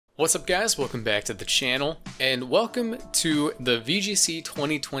What's up guys, welcome back to the channel, and welcome to the VGC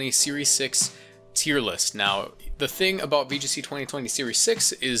 2020 Series 6 tier list. Now, the thing about VGC 2020 Series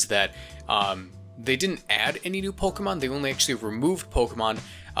 6 is that they didn't add any new Pokemon, they only actually removed Pokemon,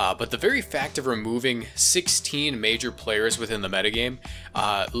 but the very fact of removing 16 major players within the metagame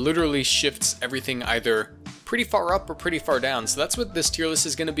literally shifts everything either pretty far up or pretty far down. So that's what this tier list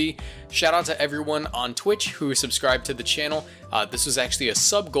is going to be. Shout out to everyone on Twitch who subscribed to the channel. This was actually a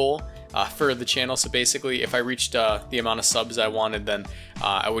sub goal for the channel, so basically if I reached the amount of subs I wanted, then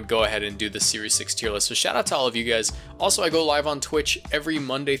I would go ahead and do the Series 6 tier list. So shout out to all of you guys. Also, I go live on Twitch every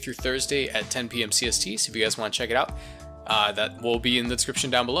Monday through Thursday at 10 p.m. CST, so if you guys want to check it out, that will be in the description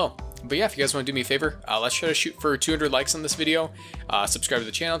down below. But yeah, if you guys want to do me a favor, let's try to shoot for 200 likes on this video, subscribe to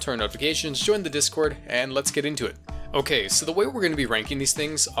the channel, turn on notifications, join the Discord, and let's get into it. Okay, so the way we're going to be ranking these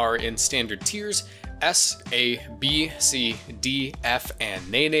things are in standard tiers: S, A, B, C, D, F, and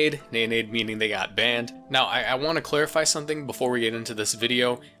Nanade. Nanade meaning they got banned. Now, I want to clarify something before we get into this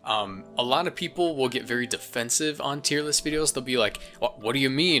video. A lot of people will get very defensive on tier list videos. They'll be like, what do you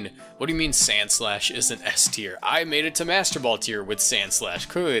mean? What do you mean Sandslash isn't S tier? I made it to Master Ball tier with Sandslash.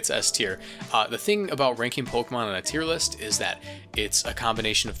 Clearly it's S tier. The thing about ranking Pokemon on a tier list is that it's a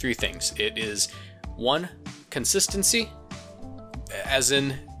combination of three things. It is, one, consistency, as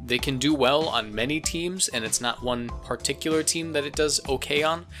in they can do well on many teams and it's not one particular team that it does okay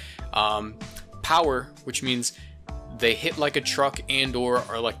on. Power, which means they hit like a truck and or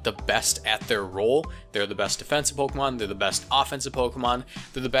are like the best at their role. They're the best defensive Pokemon, they're the best offensive Pokemon,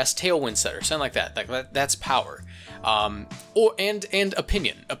 they're the best tailwind setter, something like that. That's power. And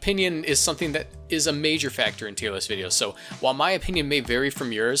opinion. Opinion is something that is a major factor in tier list videos. So while my opinion may vary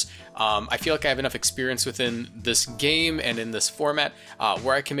from yours, I feel like I have enough experience within this game and in this format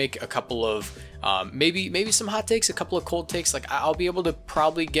where I can make a couple of maybe some hot takes, a couple of cold takes. Like I'll be able to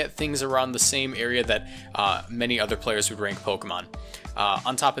probably get things around the same area that many other players would rank Pokemon.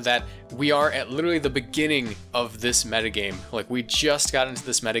 On top of that, we are at literally the beginning of this metagame. Like we just got into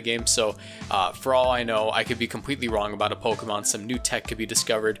this metagame, so for all I know, I could be completely wrong about a Pokemon. Some new tech could be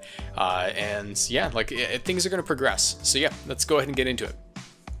discovered, and yeah, like things are going to progress. So yeah, let's go ahead and get into it.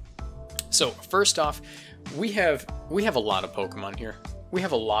 So first off, we have a lot of Pokemon here. We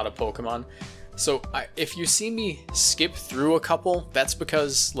have a lot of Pokemon. So if you see me skip through a couple, that's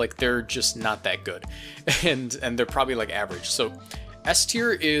because like they're just not that good, and they're probably like average. So S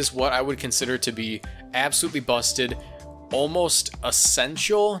tier is what I would consider to be absolutely busted, almost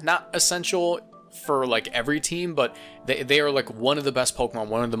essential, not essential for like every team, but they are like one of the best Pokemon,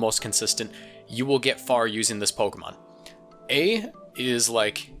 one of the most consistent. You will get far using this Pokemon. A is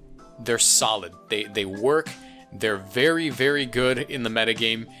like, they're solid, they work, they're very, very good in the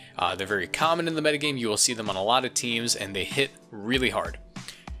metagame, they're very common in the metagame, you will see them on a lot of teams, and they hit really hard.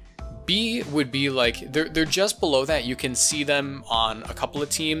 B would be like, they're just below that. You can see them on a couple of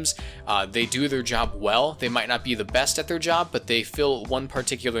teams. They do their job well. They might not be the best at their job, but they fill one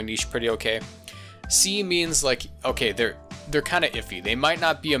particular niche pretty okay. C means like, okay, they're kind of iffy. They might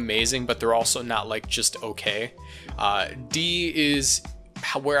not be amazing, but they're also not like just okay. D is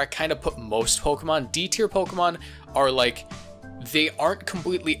where I kind of put most Pokemon. D tier Pokemon are like, they aren't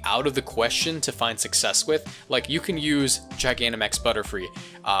completely out of the question to find success with. Like you can use Gigantamax Butterfree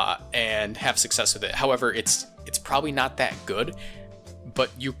and have success with it. However, it's probably not that good, but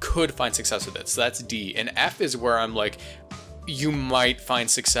you could find success with it. So that's D. And F is where I'm like, you might find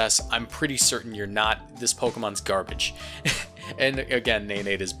success. I'm pretty certain you're not. This Pokemon's garbage. And again,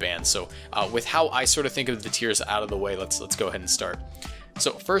 Nanade is banned. So with how I sort of think of the tiers out of the way, let's go ahead and start.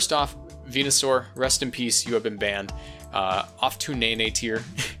 So first off, Venusaur, rest in peace, you have been banned. Off to Nanade tier.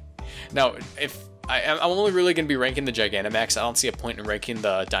 Now, if I'm only really going to be ranking the Gigantamax, I don't see a point in ranking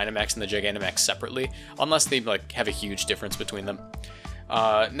the Dynamax and the Gigantamax separately, unless they like have a huge difference between them.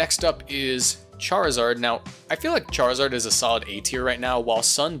 Next up is Charizard. Now, I feel like Charizard is a solid A tier right now, while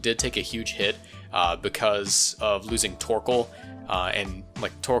Sun did take a huge hit because of losing Torkoal. And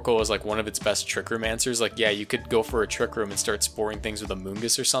like Torkoal is like one of its best Trick Room answers. Like, yeah, you could go for a Trick Room and start sporing things with a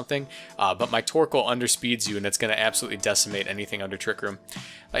Moongus or something, but my Torkoal underspeeds you and it's going to absolutely decimate anything under Trick Room.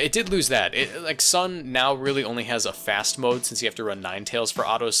 It did lose that. Like Sun now really only has a fast mode, since you have to run Ninetales for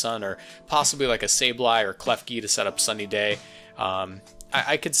Auto Sun, or possibly like a Sableye or Klefki to set up Sunny Day.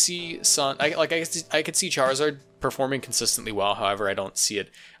 I could see Sun, I could see Charizard performing consistently well. However, I don't see it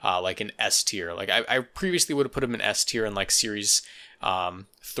like an S tier. Like I previously would have put him in S tier in like Series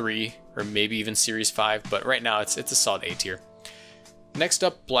 3 or maybe even Series 5, but right now it's a solid A tier. Next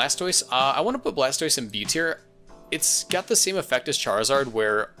up, Blastoise. I want to put Blastoise in B tier. It's got the same effect as Charizard,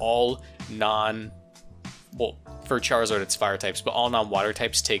 where all non, well, for Charizard, it's fire types, but all non-water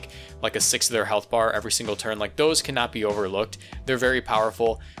types take like a 6 of their health bar every single turn. Like, those cannot be overlooked. They're very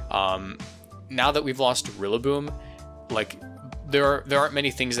powerful. Now that we've lost Rillaboom, like, there aren't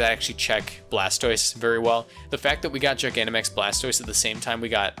many things that actually check Blastoise very well. The fact that we got Gigantamax Blastoise at the same time we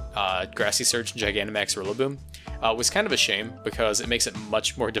got Grassy Surge and Gigantamax Rillaboom was kind of a shame, because it makes it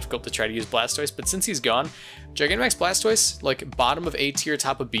much more difficult to try to use Blastoise. But since he's gone, Gigantamax Blastoise, like, bottom of A tier,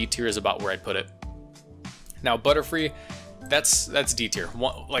 top of B tier is about where I'd put it. Now Butterfree, that's D tier.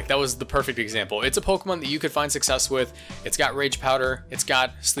 Like, that was the perfect example. It's a Pokemon that you could find success with. It's got Rage Powder, it's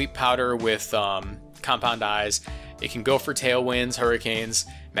got Sleep Powder with Compound Eyes. It can go for Tailwinds, Hurricanes,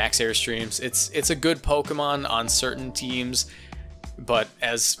 Max Airstreams. It's a good Pokemon on certain teams, but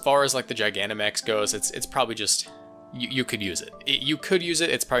as far as like the Gigantamax goes, it's probably just, you could use it. You could use it,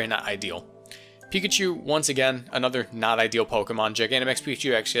 it's probably not ideal. Pikachu, once again, another not ideal Pokemon. Gigantamax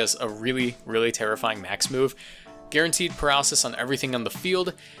Pikachu actually has a really, really terrifying max move. Guaranteed paralysis on everything on the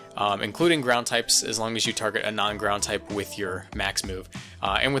field, including ground types, as long as you target a non-ground type with your max move.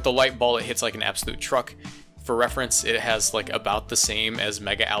 And with the Light Ball, it hits like an absolute truck. For reference, it has like about the same as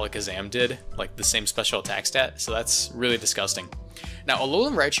Mega Alakazam did, like the same special attack stat, so that's really disgusting. Now,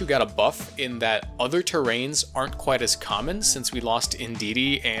 Alolan Raichu got a buff in that other terrains aren't quite as common since we lost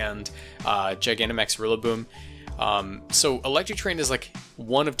Indeedee and Gigantamax Rillaboom. So Electric Terrain is like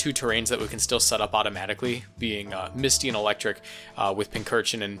one of 2 terrains that we can still set up automatically, being Misty and Electric with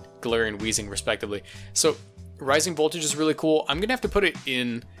Pincurchin and Galarian Weezing respectively. So Rising Voltage is really cool. I'm gonna have to put it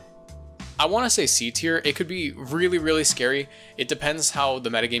in, I want to say C tier. It could be really, really scary. It depends how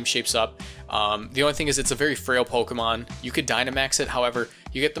the metagame shapes up. The only thing is it's a very frail Pokemon. You could Dynamax it, however,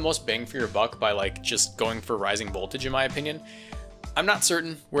 you get the most bang for your buck by like just going for Rising Voltage, in my opinion. I'm not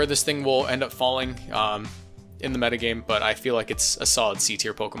certain where this thing will end up falling in the metagame, but I feel like it's a solid C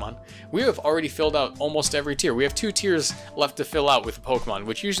tier Pokemon. We have already filled out almost every tier. We have 2 tiers left to fill out with a Pokemon,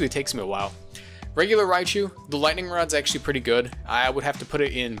 which usually takes me a while. Regular Raichu, the Lightning Rod's actually pretty good. I would have to put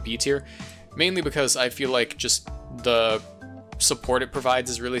it in B tier, mainly because I feel like just the support it provides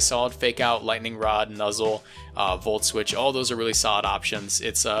is really solid. Fake Out, Lightning Rod, Nuzzle, Volt Switch, all those are really solid options.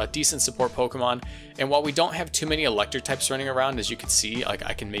 It's a decent support Pokemon, and while we don't have too many electric types running around, as you can see, like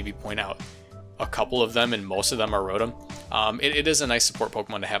I can maybe point out a couple of them, and most of them are Rotom. It is a nice support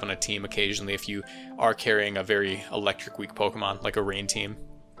Pokemon to have on a team occasionally if you are carrying a very electric weak Pokemon, like a Rain team.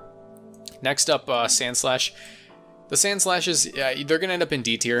 Next up, Sandslash. The Sandslashes, they're going to end up in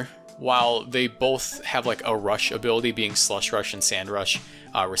D tier, while they both have like a rush ability, being Slush Rush and Sand Rush,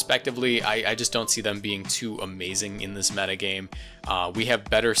 respectively. I just don't see them being too amazing in this metagame. We have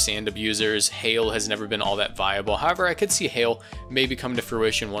better sand abusers. Hail has never been all that viable. However, I could see Hail maybe come to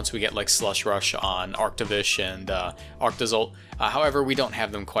fruition once we get like Slush Rush on Arctovish and Arctozolt. However, we don't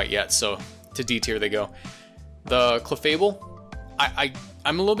have them quite yet, so to D tier they go. The Clefable,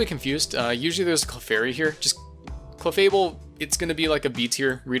 I'm a little bit confused. Usually there's a Clefairy here. Just Clefable, it's going to be like a B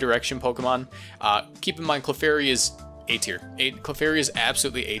tier redirection Pokemon. Keep in mind, Clefairy is A tier. Clefairy is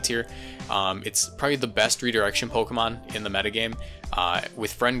absolutely A tier. It's probably the best redirection Pokemon in the metagame.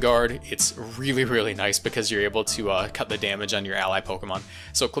 With Friend Guard, it's really, really nice because you're able to cut the damage on your ally Pokemon.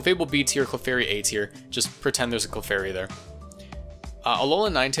 So Clefable B tier, Clefairy A tier. Just pretend there's a Clefairy there.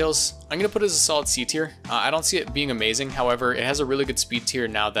 Alolan Ninetales, I'm going to put it as a solid C tier. I don't see it being amazing. However, it has a really good speed tier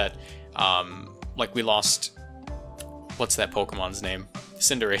now that, like, we lost, what's that Pokemon's name?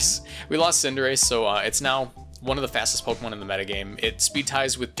 Cinderace. We lost Cinderace, so it's now one of the fastest Pokemon in the metagame. It speed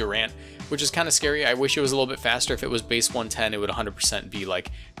ties with Durant, which is kind of scary. I wish it was a little bit faster. If it was base 110, it would 100% be like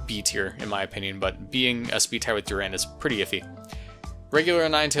B tier in my opinion, but being a speed tie with Durant is pretty iffy. Regular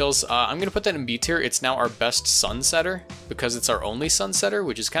Ninetales, I'm going to put that in B tier. It's now our best Sun Setter because it's our only Sun Setter,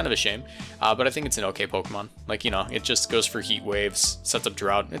 which is kind of a shame. But I think it's an okay Pokemon. Like, you know, it just goes for Heat Waves, sets up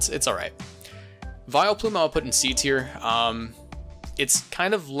Drought. It's alright. Vileplume I'll put in C tier. It's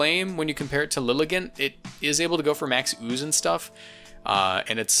kind of lame when you compare it to Lilligant. It is able to go for Max Ooze and stuff.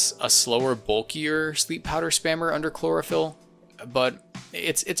 And it's a slower, bulkier Sleep Powder spammer under Chlorophyll. But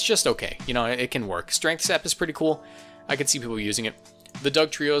it's just okay. You know, it can work. Strength Sap is pretty cool. I could see people using it. The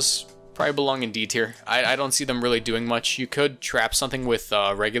Doug Trios probably belong in D tier. I don't see them really doing much. You could trap something with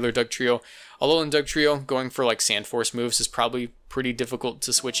regular Doug Trio. Although in Doug Trio, going for like Sand Force moves is probably pretty difficult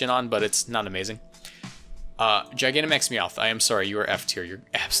to switch in on, but it's not amazing. Gigantamax Meowth, I am sorry, you are F tier. You're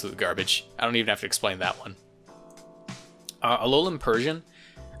absolute garbage. I don't even have to explain that one. Alolan Persian,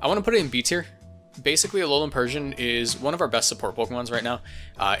 I want to put it in B tier. basically Alolan Persian is one of our best support Pokemons right now.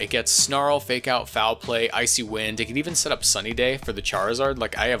 It gets Snarl, Fake Out, Foul Play, Icy Wind. It can even set up Sunny Day for the Charizard.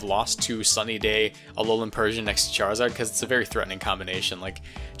 Like, I have lost to Sunny Day Alolan Persian next to Charizard because it's a very threatening combination. Like,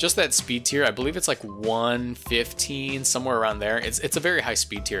 just that speed tier, I believe it's like 115, somewhere around there. It's a very high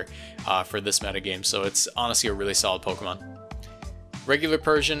speed tier for this metagame, so it's honestly a really solid Pokemon. Regular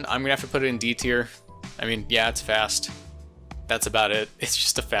Persian, I'm gonna have to put it in D tier. I mean, yeah, it's fast. That's about it. It's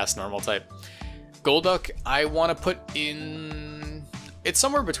just a fast normal type. Golduck, I want to put in... It's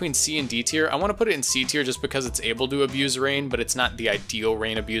somewhere between C and D tier. I want to put it in C tier just because it's able to abuse Rain, but it's not the ideal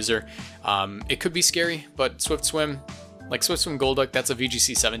Rain abuser. It could be scary, but Swift Swim, like Swift Swim Golduck, that's a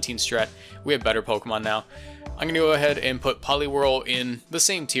VGC 17 strat. We have better Pokemon now. I'm going to go ahead and put Poliwhirl in the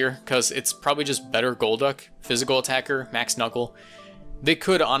same tier because it's probably just better Golduck, physical attacker, max knuckle. They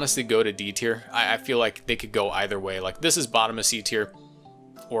could honestly go to D tier. I feel like they could go either way. Like, this is bottom of C tier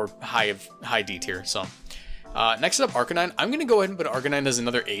or high D tier. So next up, Arcanine. I'm gonna go ahead and put Arcanine as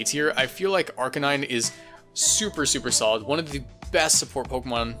another A tier. I feel like Arcanine is super solid, one of the best support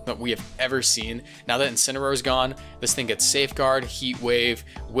Pokemon that we have ever seen. Now that Incineroar is gone, this thing gets Safeguard, Heat Wave,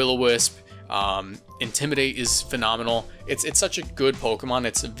 Will-O-Wisp, Intimidate is phenomenal. It's such a good Pokemon.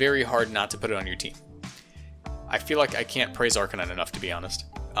 It's very hard not to put it on your team. I feel like I can't praise Arcanine enough, to be honest.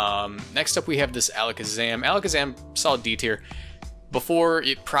 Next up, we have this Alakazam. Alakazam, solid D tier. Before,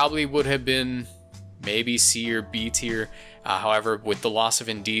 it probably would have been maybe C or B tier. However, with the loss of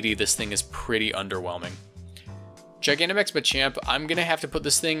Indeedee, this thing is pretty underwhelming. Gigantamax Machamp, I'm going to have to put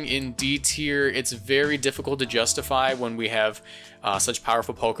this thing in D tier. It's very difficult to justify when we have such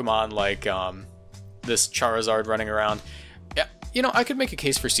powerful Pokemon like this Charizard running around. Yeah, you know, I could make a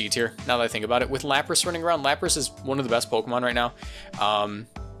case for C tier now that I think about it. With Lapras running around, Lapras is one of the best Pokemon right now.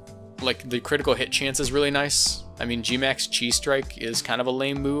 Like, the critical hit chance is really nice. I mean, G-Max Chi Strike is kind of a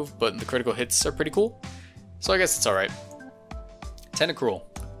lame move, but the critical hits are pretty cool. So I guess it's alright. Tentacruel.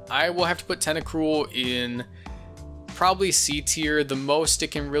 I will have to put Tentacruel in probably C tier. The most it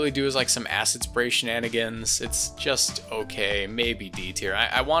can really do is like some Acid Spray shenanigans. It's just okay. Maybe D tier.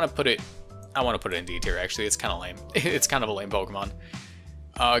 I want to put it in D tier, actually. It's kind of lame. It's kind of a lame Pokemon.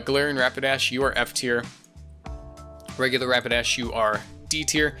 Galarian Rapidash, you are F tier. Regular Rapidash, you are D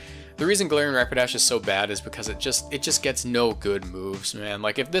tier. The reason Galarian Rapidash is so bad is because it just gets no good moves, man.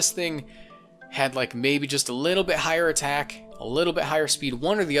 Like, if this thing had like maybe just a little bit higher attack, a little bit higher speed,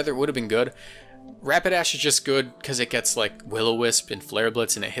 one or the other would have been good. Rapidash is just good because it gets like Will-O-Wisp and Flare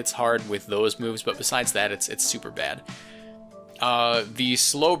Blitz and it hits hard with those moves, but besides that, it's super bad. The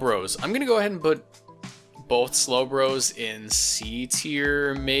Slowbros. I'm gonna go ahead and put both Slowbros in C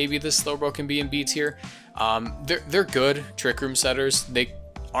tier. Maybe the Slowbro can be in B tier. They're good Trick Room setters. They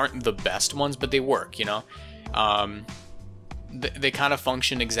aren't the best ones, but they work, you know. They kind of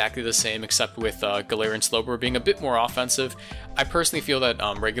function exactly the same, except with Galarian Slowbro being a bit more offensive. I personally feel that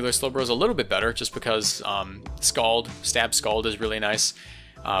regular Slowbro is a little bit better, just because Stab Scald is really nice.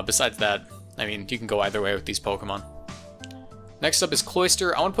 Besides that, I mean, you can go either way with these Pokemon. Next up is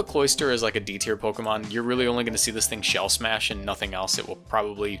Cloyster. I want to put Cloyster as like a D tier Pokemon. You're really only going to see this thing Shell Smash and nothing else. It will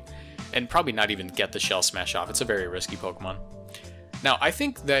probably not even get the Shell Smash off. It's a very risky Pokemon. Now, I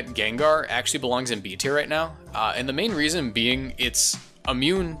think that Gengar actually belongs in B tier right now, and the main reason being it's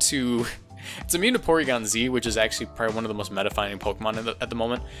immune to Porygon Z, which is actually probably one of the most meta-finding Pokemon at the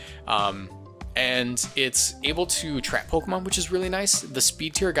moment, and it's able to trap Pokemon, which is really nice. The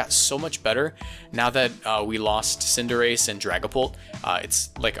speed tier got so much better now that we lost Cinderace and Dragapult. It's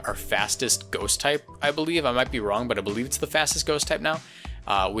like our fastest Ghost type, I believe. I might be wrong, but I believe it's the fastest Ghost type now,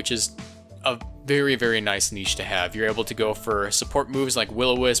 which is a very nice niche to have. You're able to go for support moves like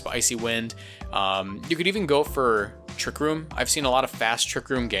Will-O-Wisp, Icy Wind. You could even go for Trick Room. I've seen a lot of fast Trick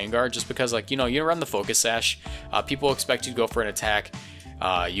Room Gengar just because, like, you know, you run the Focus Sash. People expect you to go for an attack.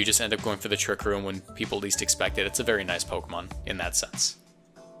 You just end up going for the Trick Room when people least expect it. It's a very nice Pokemon in that sense.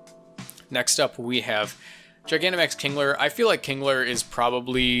 Next up, we have Gigantamax Kingler. I feel like Kingler is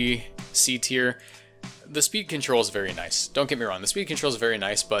probably C tier. The speed control is very nice. Don't get me wrong, the speed control is very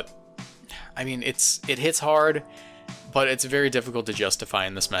nice, but I mean, it hits hard, but it's very difficult to justify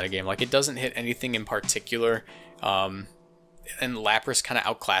in this metagame. Like, it doesn't hit anything in particular, and Lapras kind of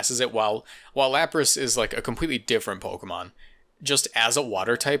outclasses it, while Lapras is like a completely different Pokemon. Just as a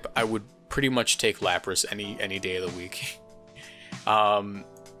water type, I would pretty much take Lapras any day of the week.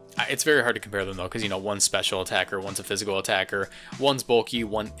 It's very hard to compare them though, because, you know, one's special attacker, one's a physical attacker, one's bulky,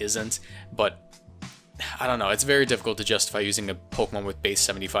 one isn't, but I don't know, it's very difficult to justify using a Pokemon with base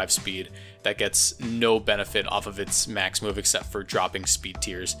 75 speed that gets no benefit off of its max move except for dropping speed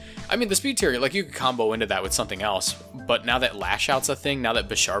tiers. I mean, the speed tier, like, you could combo into that with something else, but now that Lash Out's a thing, now that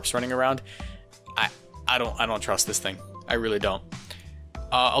Bisharp's running around, I don't trust this thing. I really don't.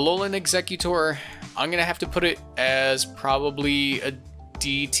 Alolan Executor, I'm gonna have to put it as probably a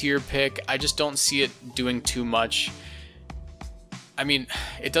D tier pick. I just don't see it doing too much. I mean,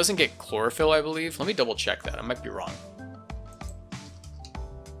 it doesn't get chlorophyll, I believe. Let me double check that. I might be wrong.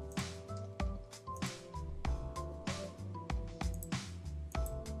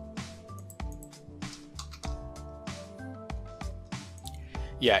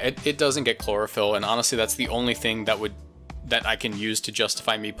 Yeah, it doesn't get chlorophyll, and honestly, that's the only thing that I can use to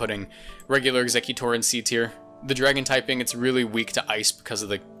justify me putting regular Executor in C tier. The dragon typing, it's really weak to ice because of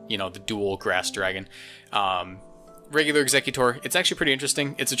the, you know, the dual grass dragon. Regular Executor, it's actually pretty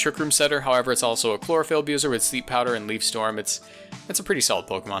interesting. It's a Trick Room setter, however, it's also a chlorophyll abuser with Sleep Powder and Leaf Storm. It's a pretty solid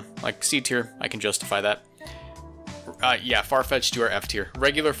Pokemon. Like, C tier, I can justify that. Yeah, Farfetch'd, you are F tier.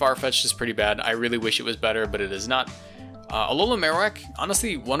 Regular Farfetch'd is pretty bad. I really wish it was better, but it is not. Alolan Marowak,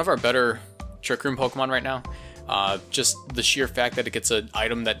 honestly, one of our better Trick Room Pokemon right now. Just the sheer fact that it gets an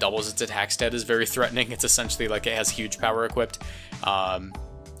item that doubles its attack stat is very threatening. It's essentially like it has huge power equipped.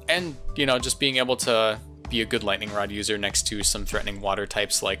 And, you know, just being able to be a good Lightning Rod user next to some threatening water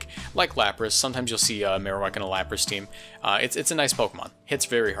types like Lapras. Sometimes you'll see Marowak in a Lapras team. It's a nice Pokemon. Hits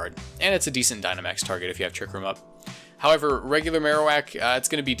very hard. And it's a decent Dynamax target if you have Trick Room up. However, regular Marowak, it's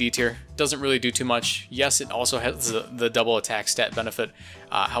going to be D tier. Doesn't really do too much. Yes, it also has the double attack stat benefit.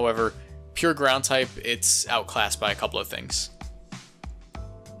 However, pure ground type, it's outclassed by a couple of things.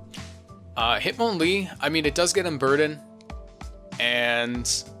 Hitmonlee, I mean, it does get Unburden.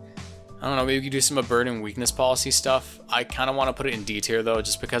 And I don't know, maybe you could do some Unburden weakness policy stuff. I kind of want to put it in D tier though,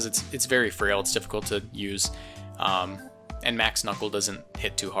 just because it's very frail. It's difficult to use. And Max Knuckle doesn't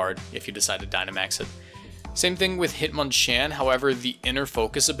hit too hard if you decide to Dynamax it. Same thing with Hitmonchan, however, the Inner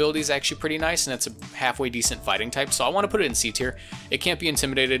Focus ability is actually pretty nice, and it's a halfway decent fighting type, so I want to put it in C tier. It can't be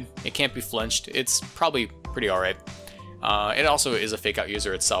intimidated, it can't be flinched, it's probably pretty alright. It also is a fake out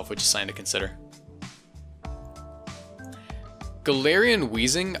user itself, which is something to consider. Galarian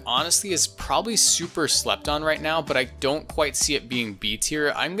Weezing, honestly, is probably super slept on right now, but I don't quite see it being B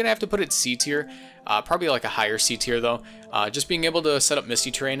tier. I'm going to have to put it C tier. Probably like a higher C tier though. Just being able to set up Misty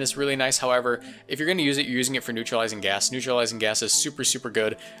Terrain is really nice. However, if you're going to use it, you're using it for Neutralizing Gas. Neutralizing Gas is super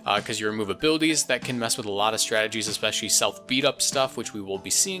good because you remove abilities that can mess with a lot of strategies, especially self-beat up stuff, which we will be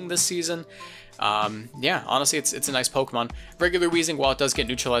seeing this season. Yeah, honestly, it's a nice Pokemon. Regular Weezing, while it does get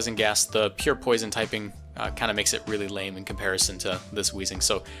Neutralizing Gas, the pure Poison typing kind of makes it really lame in comparison to this Weezing,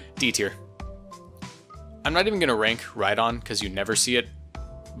 so D tier. I'm not even going to rank Rhydon because you never see it,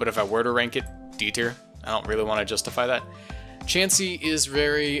 but if I were to rank it, D tier. I don't really want to justify that. Chansey is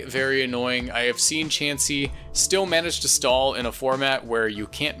very annoying. I have seen Chansey still manage to stall in a format where you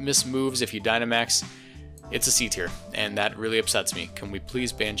can't miss moves if you Dynamax. It's a C tier, and that really upsets me. Can we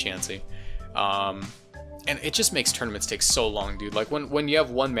please ban Chansey? And it just makes tournaments take so long, dude. Like, when you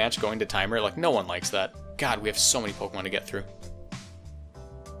have one match going to timer, like, no one likes that. God, we have so many Pokemon to get through.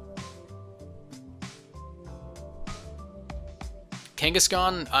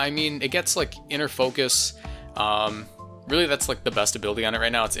 Kangaskhan, I mean, it gets, like, Inner Focus. Really, that's, like, the best ability on it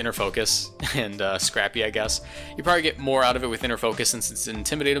right now. It's Inner Focus and Scrappy, I guess. You probably get more out of it with Inner Focus since it's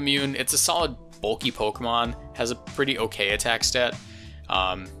Intimidate immune. It's a solid, bulky Pokemon. Has a pretty okay attack stat.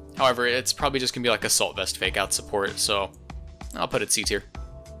 However, it's probably just going to be like Assault Vest Fake Out support, so I'll put it C tier.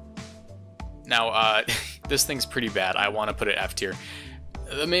 Now, this thing's pretty bad. I want to put it F tier.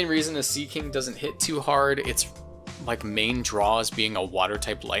 The main reason is Seaking doesn't hit too hard. Its like main draw is being a water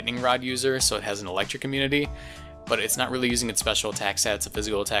type Lightning Rod user, so it has an electric immunity, but it's not really using its special attack stat. It's a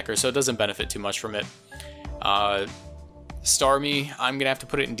physical attacker, so it doesn't benefit too much from it. Starmie, I'm gonna have to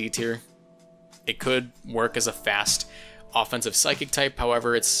put it in D tier. It could work as a fast offensive psychic type,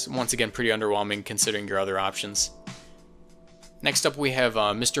 however, it's once again pretty underwhelming considering your other options. Next up we have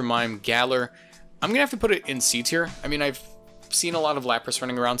Mr. Mime Galar. I'm gonna have to put it in C tier. I mean, I've seen a lot of Lapras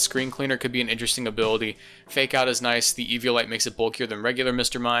running around. Screen Cleaner could be an interesting ability. Fake Out is nice. The Eviolite makes it bulkier than regular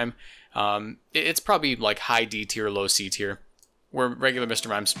Mr. Mime. It's probably like high D tier, low C tier, where regular Mr.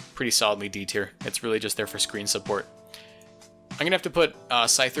 Mime's pretty solidly D tier. It's really just there for screen support. I'm gonna have to put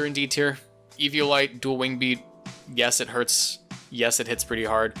Scyther in D tier. Eviolite, Dual Wing Beat. Yes, it hurts. Yes, it hits pretty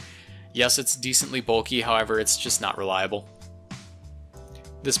hard. Yes, it's decently bulky. However, it's just not reliable.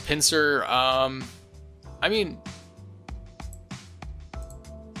 This Pinsir, I mean,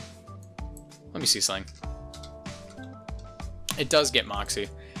 let me see something. It does get Moxie.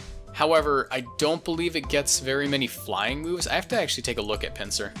 However, I don't believe it gets very many flying moves. I have to actually take a look at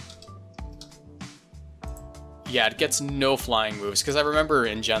Pinsir. Yeah, it gets no flying moves, because I remember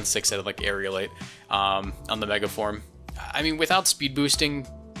in Gen 6 it had like Aerialate on the Mega form. I mean, without speed boosting,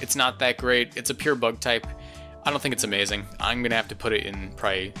 It's not that great. It's a pure bug type. I don't think it's amazing. I'm gonna have to put it in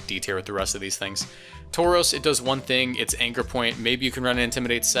probably D tier with the rest of these things. Tauros, it does one thing, it's Anchor Point. Maybe you can run an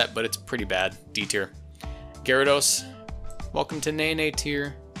Intimidate set, but it's pretty bad. D tier. Gyarados, welcome to Nene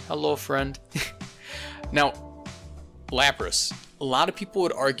tier. Hello, friend. Now, Lapras. A lot of people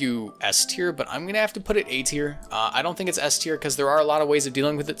would argue S tier, but I'm gonna have to put it A tier. I don't think it's S tier because there are a lot of ways of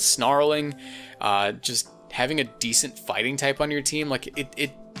dealing with it. Snarling, just having a decent fighting type on your team, like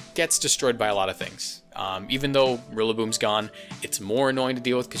it gets destroyed by a lot of things. Even though Rillaboom's gone, it's more annoying to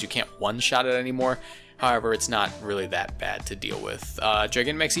deal with because you can't one-shot it anymore. However, it's not really that bad to deal with.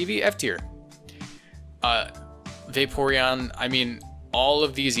 Gigantamax Eevee, F tier. Vaporeon, I mean, all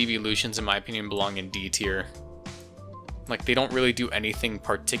of these evolutions, in my opinion, belong in D tier. Like, they don't really do anything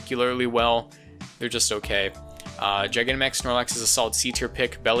particularly well. They're just okay. Gigantamax Snorlax is a solid C tier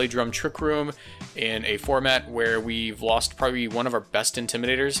pick. Belly Drum Trick Room in a format where we've lost probably one of our best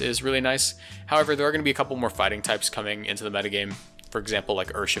Intimidators is really nice. However, there are going to be a couple more fighting types coming into the metagame. For example,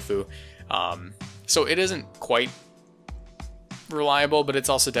 like Urshifu. So it isn't quite reliable, but it's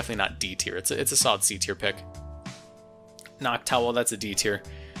also definitely not D tier. It's a solid C tier pick. Noctowl, that's a D tier.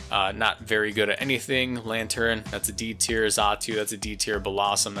 Not very good at anything. Lantern, that's a D tier. Xatu, that's a D tier.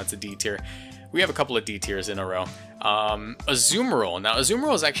 Blossom, that's a D tier. We have a couple of D tiers in a row. Azumarill. Now,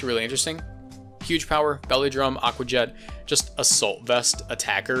 Azumarill is actually really interesting. Huge power, Belly Drum, Aqua Jet, just Assault Vest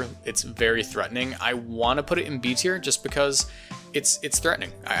attacker. It's very threatening. I want to put it in B tier just because it's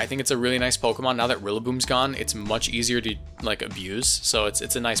threatening. I think it's a really nice Pokemon. Now that Rillaboom's gone, it's much easier to like abuse. So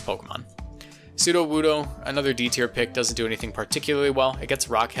it's a nice Pokemon. Sudowoodo, another D tier pick, doesn't do anything particularly well. It gets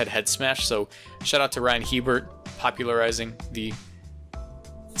Rockhead Head Smash, so shout out to Ryan Hebert popularizing the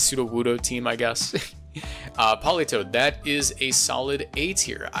Sudowoodo team, I guess. Politoed, that is a solid A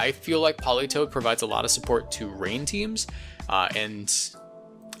tier. I feel like Politoed provides a lot of support to rain teams, and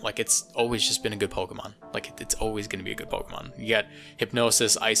like it's always just been a good Pokemon. Like it's always going to be a good Pokemon. You got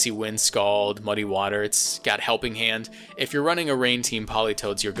Hypnosis, Icy Wind, Scald, Muddy Water. It's got Helping Hand. If you're running a rain team,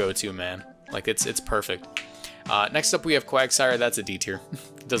 Politoed's your go-to, man. Like it's perfect. Next up we have Quagsire. That's a D tier.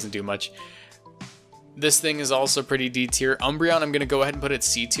 Doesn't do much. This thing is also pretty D tier. Umbreon, I'm going to go ahead and put it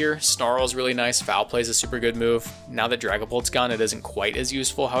C tier. Snarl's really nice. Foul Play is a super good move. Now that Dragapult's gone, it isn't quite as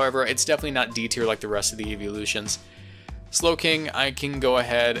useful. However, it's definitely not D tier like the rest of the evolutions. Slowking, I can go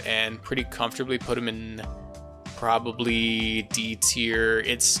ahead and pretty comfortably put him in probably D tier.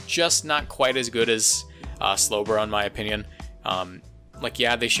 It's just not quite as good as Slowbro in my opinion. Like,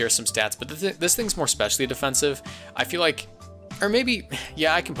 yeah, they share some stats, but this thing's more specially defensive. I feel like, or maybe,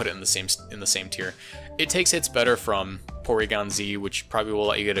 yeah, I can put it in the same tier. It takes hits better from Porygon Z, which probably will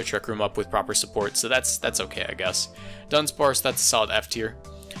let you get a Trick Room up with proper support, so that's okay, I guess. Dunsparce, that's a solid F tier.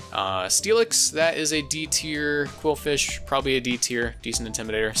 Steelix, that is a D tier. Quillfish, probably a D tier. Decent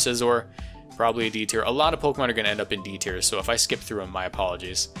Intimidator. Scizor, probably a D tier. A lot of Pokemon are going to end up in D tier, so if I skip through them, my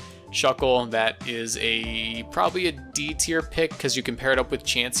apologies. Shuckle, that is probably a D tier pick because you can pair it up with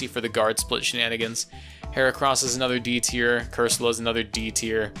Chansey for the guard split shenanigans. Heracross is another D tier. Cursula is another D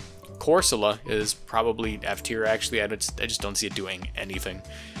tier. Corsola is probably F tier actually. I just don't see it doing anything.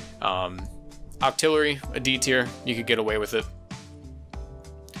 Octillery, a D tier. You could get away with it.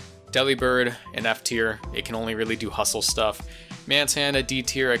 Delibird, an F tier. It can only really do hustle stuff. Mantan, a D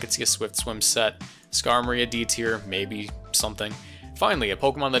tier. I could see a Swift Swim set. Skarmory, a D tier. Maybe something. Finally, a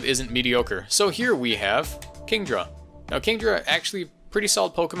Pokemon that isn't mediocre. So here we have Kingdra. Now Kingdra, actually pretty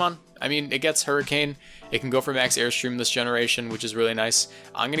solid Pokemon. I mean, it gets Hurricane. It can go for Max Airstream this generation, which is really nice.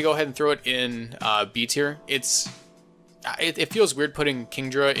 I'm going to go ahead and throw it in B tier. It feels weird putting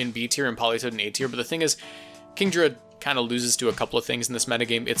Kingdra in B tier and Politoed in A tier, but the thing is, Kingdra kind of loses to a couple of things in this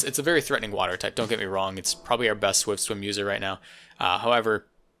metagame. It's a very threatening water type, don't get me wrong. It's probably our best Swift Swim user right now. However,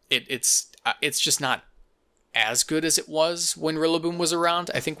 it's just not as good as it was when Rillaboom was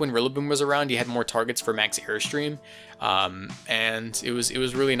around. I think when Rillaboom was around, you had more targets for Max Airstream, and it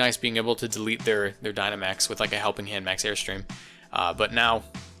was really nice being able to delete their Dynamax with like a Helping Hand Max Airstream. But now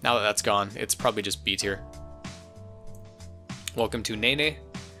that that's gone, it's probably just B tier. Welcome to Nene.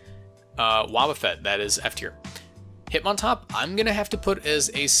 Wobbuffet, that is F tier. Hitmontop, I'm gonna have to put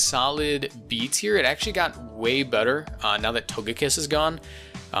as a solid B tier. It actually got way better now that Togekiss is gone.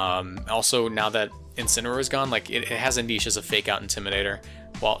 Also, now that Incineroar is gone, like it has a niche as a fake out Intimidator.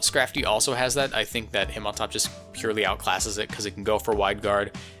 While Scrafty also has that, I think that Hitmontop just purely outclasses it because it can go for Wide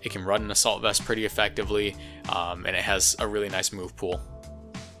Guard, it can run an Assault Vest pretty effectively, and it has a really nice move pool.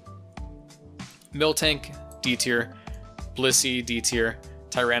 Miltank, D tier. Blissey, D tier.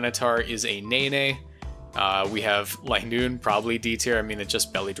 Tyranitar is a Nene. We have Linoon, probably D tier. I mean, it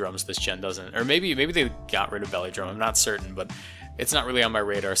just Belly Drums this gen, doesn't it? Or maybe they got rid of Belly Drum, I'm not certain, but It's not really on my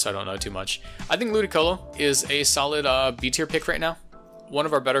radar, so I don't know too much. I think Ludicolo is a solid B tier pick right now. One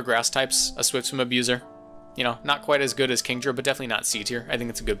of our better grass types, a Swift Swim Abuser. You know, not quite as good as Kingdra, but definitely not C tier. I think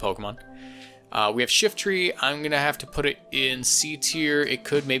it's a good Pokemon. We have Shiftry. I'm going to have to put it in C tier. It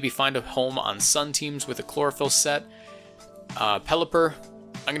could maybe find a home on Sun teams with a Chlorophyll set. Pelipper,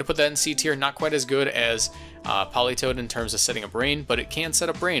 I'm going to put that in C tier. Not quite as good as Politoed in terms of setting up Rain, but it can set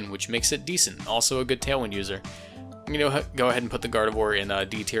up Rain, which makes it decent. Also a good Tailwind user. I'm going to go ahead and put the Gardevoir in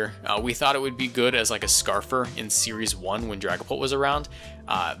D tier. We thought it would be good as like a Scarfer in Series 1 when Dragapult was around,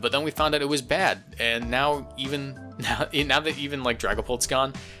 but then we found out it was bad, and now that even like Dragapult's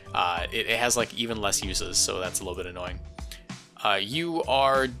gone, it has like even less uses, so that's a little bit annoying. You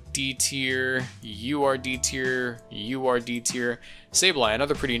are D tier, you are D tier, you are D tier. Sableye,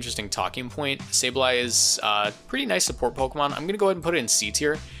 another pretty interesting talking point. Sableye is a pretty nice support Pokemon. I'm going to go ahead and put it in C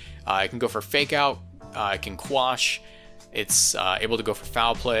tier. It can go for Fake Out. It can Quash, it's able to go for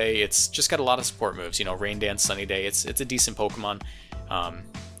Foul Play, it's just got a lot of support moves, you know, Rain Dance, Sunny Day, it's a decent Pokemon.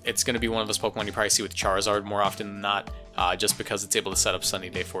 It's going to be one of those Pokemon you probably see with Charizard more often than not, just because it's able to set up Sunny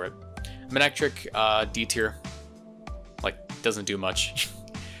Day for it. Manectric, D tier, like, doesn't do much.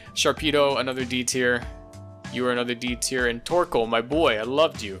 Sharpedo, another D tier, you are another D tier, and Torkoal, my boy, I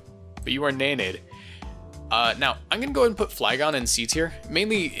loved you, but you are Nanade. Now, I'm going to go ahead and put Flygon in C tier,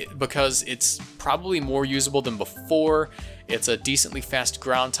 mainly because it's probably more usable than before. It's a decently fast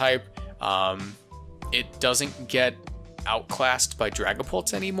ground type. It doesn't get outclassed by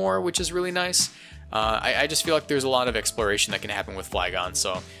Dragapult anymore, which is really nice. I just feel like there's a lot of exploration that can happen with Flygon,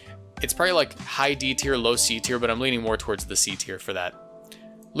 so it's probably like high D tier, low C tier, but I'm leaning more towards the C tier for that.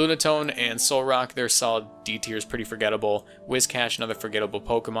 Lunatone and Solrock, they're solid D tiers, pretty forgettable. Whiscash, another forgettable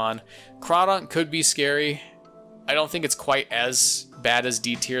Pokemon. Crawdaunt could be scary. I don't think it's quite as bad as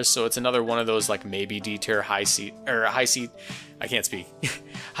D tier, so it's another one of those like maybe D tier, high C, or high C, I can't speak.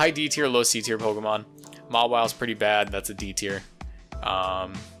 High D tier, low C tier Pokemon. Mawil's pretty bad, that's a D tier.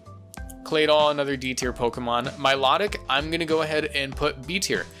 Claydol, another D tier Pokemon. Milotic, I'm gonna go ahead and put B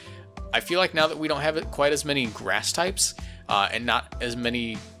tier. I feel like now that we don't have quite as many grass types, and not as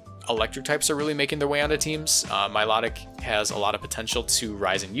many electric types are really making their way onto teams, Milotic has a lot of potential to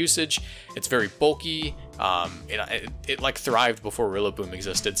rise in usage. It's very bulky. It like thrived before Rillaboom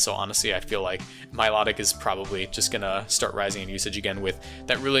existed, so honestly I feel like Milotic is probably just gonna start rising in usage again with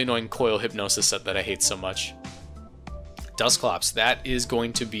that really annoying Coil Hypnosis set that I hate so much. Dusclops, that is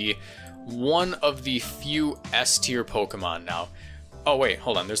going to be one of the few S tier Pokemon now. Oh wait,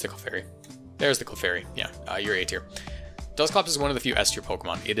 hold on, there's the Clefairy. There's the Clefairy, yeah, you're A tier. Dusclops is one of the few S tier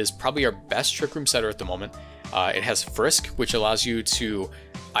Pokemon. It is probably our best Trick Room setter at the moment. It has Frisk, which allows you to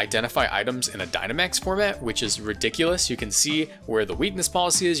identify items in a Dynamax format, which is ridiculous. You can see where the weakness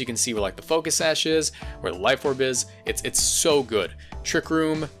policy is, you can see where like the Focus Sash is, where the Life Orb is. It's so good. Trick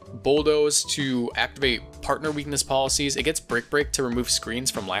Room, Bulldoze to activate partner weakness policies. It gets Brick Break to remove screens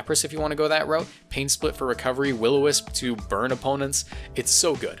from Lapras if you want to go that route. Pain Split for recovery, Will-O-Wisp to burn opponents. It's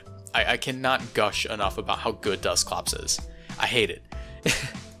so good. I cannot gush enough about how good Dusclops is. I hate it.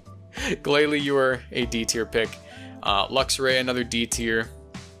 Glalie, you are a D tier pick. Luxray, another D tier.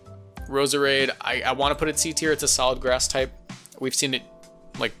 Roserade, I want to put it C tier. It's a solid grass type. We've seen it,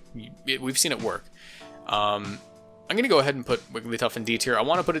 we've seen it work. I'm gonna go ahead and put Wigglytuff in D tier. I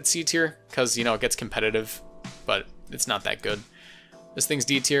want to put it C tier because you know it gets competitive, but it's not that good. This thing's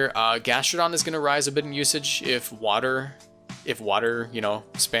D tier. Gastrodon is gonna rise a bit in usage if water, you know,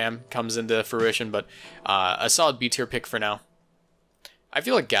 spam comes into fruition, but a solid B tier pick for now. I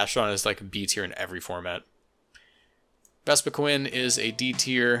feel like Gastrodon is like B tier in every format. Vespiquen is a D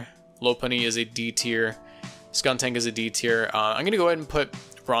tier. Lopunny is a D tier. Skuntank is a D tier. I'm going to go ahead and put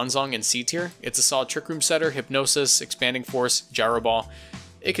Bronzong in C tier. It's a solid Trick Room setter, Hypnosis, Expanding Force, Gyro Ball.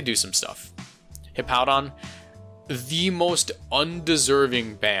 It could do some stuff. Hippowdon, the most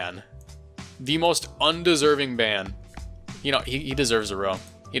undeserving ban. The most undeserving ban. You know, he deserves a row.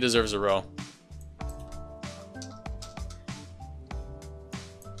 He deserves a row.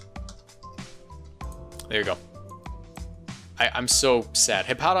 There you go. I'm so sad.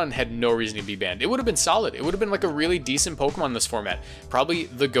 Hippowdon had no reason to be banned. It would have been solid. It would have been like a really decent Pokemon in this format. Probably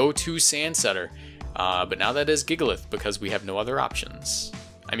the go-to sand setter. But now that is Gigalith because we have no other options.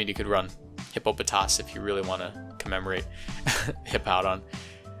 I mean, you could run Hippopotas if you really want to commemorate Hippowdon.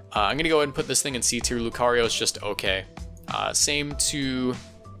 I'm going to go ahead and put this thing in C tier. Lucario is just okay. Same to...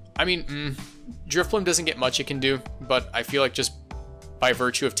 I mean, Drifblim doesn't get much it can do, but I feel like just by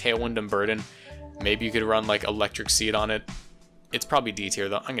virtue of Tailwind and Burden, maybe you could run like Electric Seed on it. It's probably D tier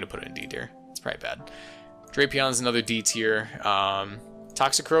though. I'm going to put it in D tier. It's probably bad. Drapion's another D tier.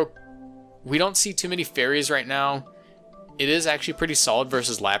 Toxicroak, we don't see too many fairies right now. It is actually pretty solid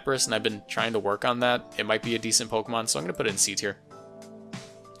versus Lapras, and I've been trying to work on that. It might be a decent Pokemon, so I'm going to put it in C tier.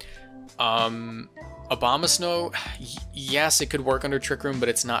 Abomasnow, yes, it could work under Trick Room, but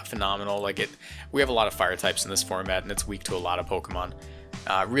it's not phenomenal. Like we have a lot of fire types in this format, and it's weak to a lot of Pokemon.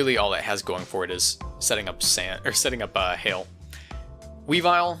 Really, all it has going for it is setting up Hail.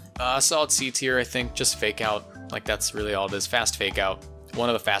 Weavile, solid C tier, I think. Just Fake Out. Like, that's really all it is. Fast Fake Out. One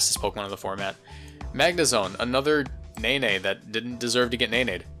of the fastest Pokemon in the format. Magnezone, another Nene that didn't deserve to get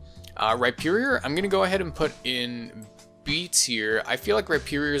Nene'd. Rhyperior, I'm going to go ahead and put in B tier. I feel like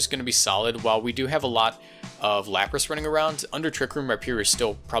Rhyperior is going to be solid. While we do have a lot of Lapras running around, under Trick Room, Rhyperior is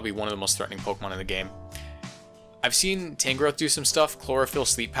still probably one of the most threatening Pokemon in the game. I've seen Tangrowth do some stuff. Chlorophyll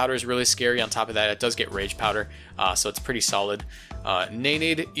Sleep Powder is really scary. On top of that, it does get Rage Powder, so it's pretty solid.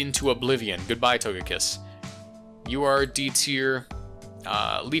 Nene'd into Oblivion. Goodbye, Togekiss. You are D tier.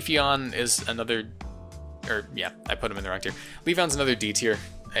 Leafeon is another... I put him in the wrong tier. Leafeon's another D tier.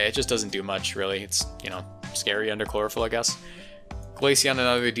 It just doesn't do much, really. It's, scary under Chlorophyll, I guess. Glaceon,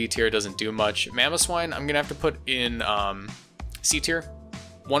 another D tier, doesn't do much. Mamoswine, I'm going to have to put in C tier.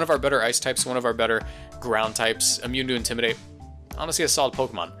 One of our better ice types, one of our better ground types, immune to Intimidate. Honestly, a solid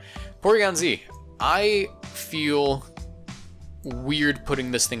Pokemon. Porygon Z, I feel weird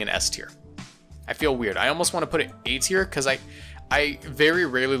putting this thing in S tier. I feel weird. I almost want to put it A tier because I very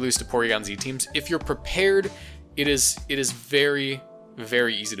rarely lose to Porygon Z teams. If you're prepared, it is very,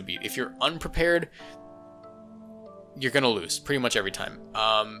 very easy to beat. If you're unprepared, you're gonna lose pretty much every time.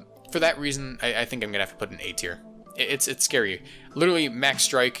 For that reason, I think I'm gonna have to put an A tier. It's scary. Literally, Max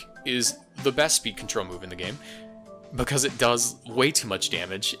Strike is the best speed control move in the game because it does way too much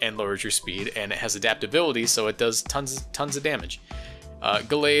damage and lowers your speed, and it has adaptability, so it does tons of damage.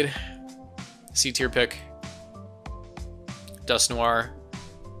 Gallade, C tier pick. Dusknoir,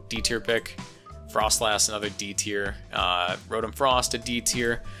 D tier pick. Frostlass, another D tier. Rotom Frost, a D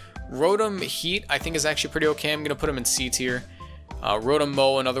tier. Rotom Heat, I think, is actually pretty okay. I'm going to put him in C tier. Rotom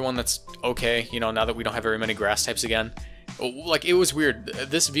Mow, another one that's okay, now that we don't have very many grass types again. Like, it was weird.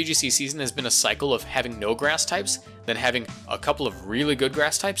 This VGC season has been a cycle of having no grass types, then having a couple of really good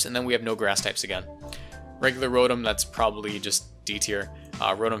grass types, and then we have no grass types again. Regular Rotom, that's probably just D tier.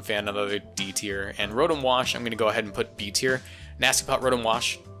 Rotom Fan, another D tier. And Rotom Wash, I'm going to go ahead and put B tier. Nasty Pot Rotom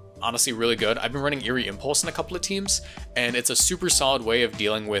Wash, honestly really good. I've been running Eerie Impulse in a couple of teams, and it's a super solid way of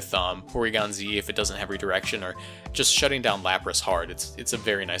dealing with Porygon Z if it doesn't have redirection, or just shutting down Lapras hard. It's a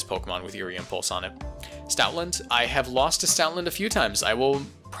very nice Pokemon with Eerie Impulse on it. Stoutland, I have lost to Stoutland a few times. I will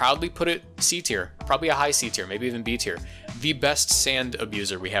proudly put it C tier, probably a high C tier, maybe even B tier. The best Sand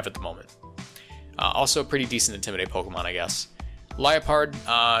Abuser we have at the moment. Also a pretty decent Intimidate Pokemon, I guess. Liepard,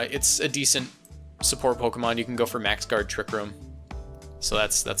 it's a decent support Pokemon. You can go for Max Guard, Trick Room, so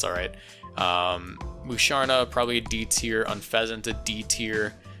that's alright. Musharna, probably a D tier. Unpheasant, a D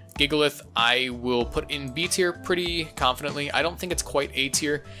tier. Gigalith, I will put in B tier pretty confidently. I don't think it's quite A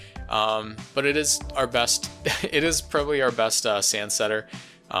tier, but it is our best. It is probably our best Sand Setter.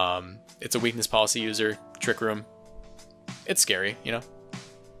 It's a Weakness Policy user, Trick Room. It's scary,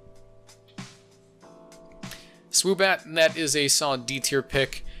 Swoobat, that is a solid D tier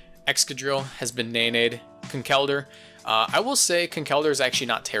pick. Excadrill has been Nene'd. Conkeldurr, I will say Conkeldurr is actually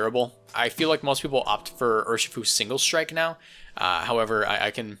not terrible. I feel like most people opt for Urshifu Single Strike now. However, I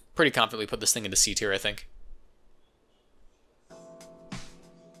can pretty confidently put this thing into C tier, I think.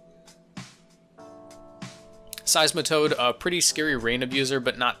 Seismitoad, a pretty scary Rain Abuser,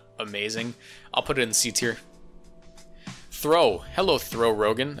 but not amazing. I'll put it in C tier. Throw, hello Throw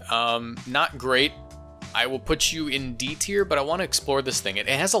Rogan. Not great. I will put you in D tier, but I want to explore this thing. It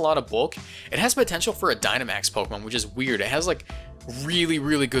has a lot of bulk. It has potential for a Dynamax Pokemon, which is weird. It has like really,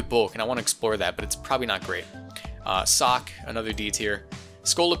 really good bulk, and I want to explore that, but it's probably not great. Sock, another D tier.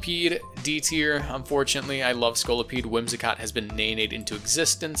 Scolipede, D tier. Unfortunately, I love Scolipede. Whimsicott has been Nene'd into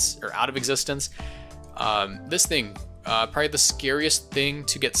existence, or out of existence. This thing, probably the scariest thing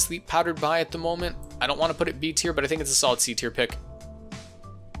to get sleep powdered by at the moment. I don't want to put it B tier, but I think it's a solid C tier pick.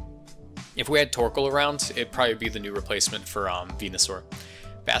 If we had Torkoal around, it'd probably be the new replacement for Venusaur.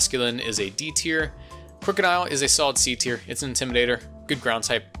 Basculin is a D tier. Crocodile is a solid C tier. It's an Intimidator. Good ground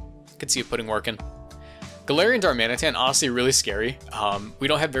type. Could see it putting work in. Galarian Darmanitan, honestly really scary. We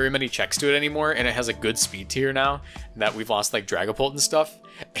don't have very many checks to it anymore, and it has a good speed tier now that we've lost like Dragapult and stuff.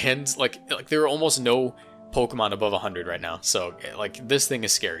 And like there are almost no Pokemon above 100 right now. So like this thing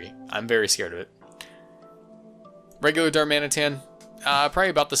is scary. I'm very scared of it. Regular Darmanitan, probably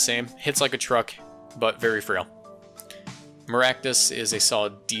about the same. Hits like a truck, but very frail. Maractus is a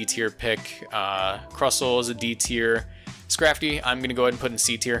solid D tier pick. Crustle is a D tier. Scrafty, I'm going to go ahead and put in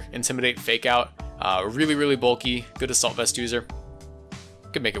C tier. Intimidate, Fake Out. Really, really bulky. Good assault vest user.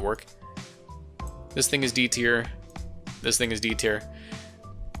 Could make it work. This thing is D tier. This thing is D tier.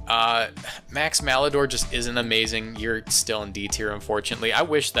 Max Malador just isn't amazing. You're still in D tier, unfortunately. I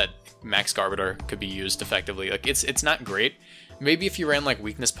wish that Max Garbodor could be used effectively. Like, it's not great. Maybe if you ran like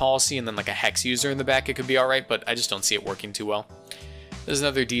weakness policy and then like a hex user in the back, it could be alright, but I just don't see it working too well. There's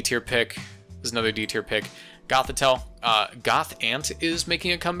another D tier pick. There's another D tier pick. Gothitelle. Goth Ant is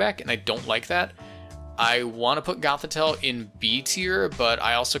making a comeback, and I don't like that. I want to put Gothitelle in B tier, but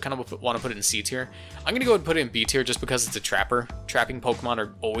I also kind of want to put it in C tier. I'm going to go ahead and put it in B tier just because it's a trapper. Trapping Pokemon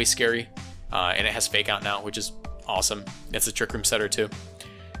are always scary, and it has Fake Out now, which is awesome. It's a Trick Room setter too.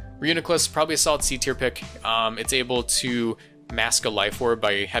 Reuniclus, probably a solid C tier pick. It's able to mask a Life Orb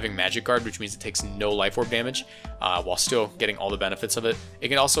by having Magic Guard, which means it takes no Life Orb damage, while still getting all the benefits of it. It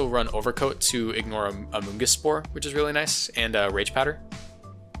can also run Overcoat to ignore a Mungus Spore, which is really nice, and Rage Powder.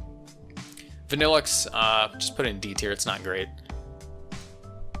 Vanillux, just put it in D tier, it's not great.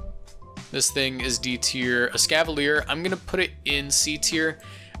 This thing is D tier. A Escavalier, I'm going to put it in C tier.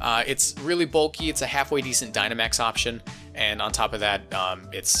 It's really bulky, it's a halfway decent Dynamax option, and on top of that,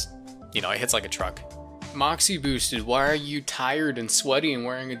 it's, you know, it hits like a truck. Moxie boosted, why are you tired and sweaty and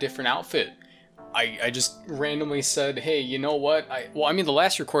wearing a different outfit? I just randomly said, hey, you know what? I mean, the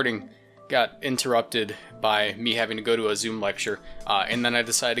last recording got interrupted by me having to go to a Zoom lecture, and then I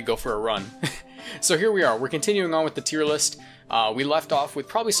decided to go for a run. So here we are, we're continuing on with the tier list. We left off with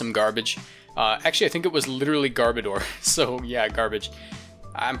probably some garbage. Actually, I think it was literally Garbodor, so yeah, garbage.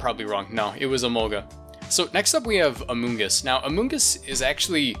 I'm probably wrong. No, it was Emolga. So next up we have Amoonguss. Now, Amoonguss is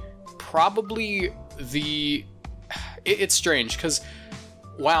actually probably it's strange, because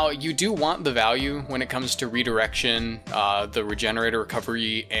while you do want the value when it comes to redirection, the regenerator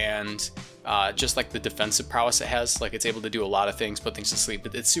recovery, and just like the defensive prowess it has, like it's able to do a lot of things, put things to sleep,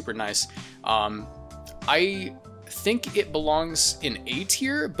 it's super nice. I think it belongs in A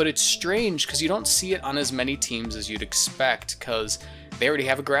tier, but it's strange because you don't see it on as many teams as you'd expect, because they already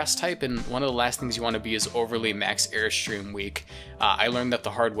have a grass type, and one of the last things you want to be is overly max Airstream weak. I learned that the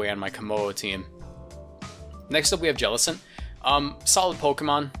hard way on my Komodo team. Next up we have Jellicent. Solid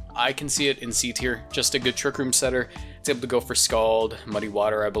Pokemon. I can see it in C tier. Just a good Trick Room setter. It's able to go for Scald, Muddy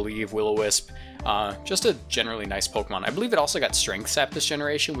Water, I believe, Will-O-Wisp. Just a generally nice Pokemon. I believe it also got Strength Sap this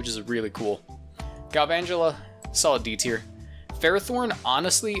generation, which is really cool. Galvantula, solid D tier. Ferrothorn,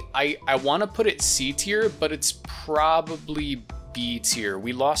 honestly, I want to put it C tier, but it's probably B tier.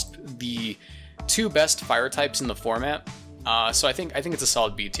 We lost the two best fire types in the format, so I think it's a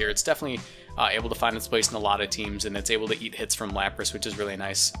solid B tier. It's definitely able to find its place in a lot of teams, and it's able to eat hits from Lapras, which is really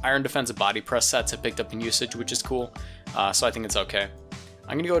nice. Iron Defensive Body Press sets have picked up in usage, which is cool, so I think it's okay.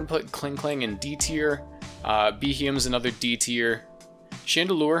 I'm going to go ahead and put Kling in D tier. Behemo's another D tier.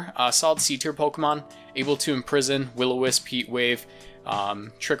 Chandelure, solid C tier Pokemon, able to imprison, Will-O-Wisp, Heat Wave,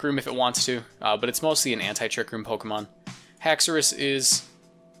 Trick Room if it wants to, but it's mostly an anti-Trick Room Pokemon. Haxorus is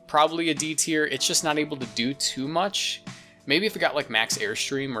probably a D tier. It's just not able to do too much. Maybe if it got like max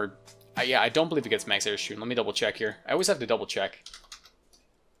Airstream, or yeah, I don't believe it gets max Airstream. Let me double check here. I always have to double check.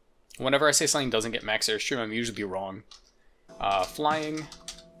 Whenever I say something doesn't get max Airstream, I'm usually wrong. Flying.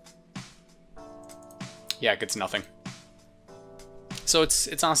 Yeah, it gets nothing. So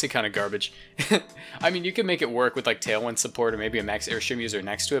it's honestly kind of garbage. I mean, you can make it work with like Tailwind support or maybe a max Airstream user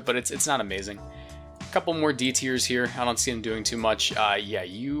next to it, but it's not amazing. A couple more D tiers here. I don't see them doing too much. Yeah,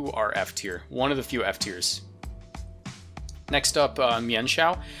 you are F tier. One of the few F tiers. Next up,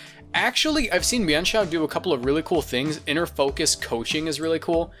 Mienshao. Actually, I've seen Mienshao do a couple of really cool things. Inner Focus Coaching is really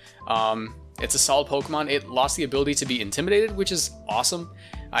cool. It's a solid Pokemon. It lost the ability to be intimidated, which is awesome.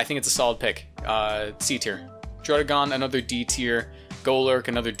 I think it's a solid pick. C tier. Drotagon, another D tier. Golurk,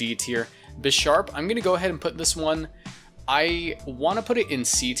 another D tier. Bisharp, I'm going to go ahead and put this one. I want to put it in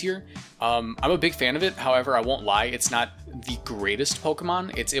C tier. I'm a big fan of it. However, I won't lie, it's not the greatest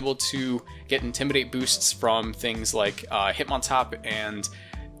Pokemon. It's able to get Intimidate boosts from things like Hitmontop and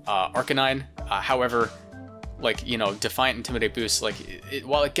Arcanine. However, like, you know, Defiant Intimidate boosts, like,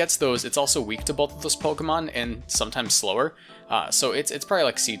 while it gets those, it's also weak to both of those Pokemon and sometimes slower. So it's probably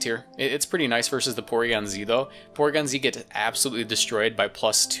like C tier. It's pretty nice versus the Porygon Z though. Porygon Z gets absolutely destroyed by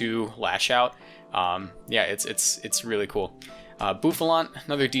 +2 Lash Out. Yeah, it's really cool. Bouffalant,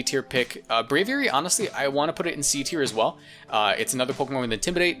 another D tier pick. Braviary, honestly, I want to put it in C tier as well. It's another Pokemon with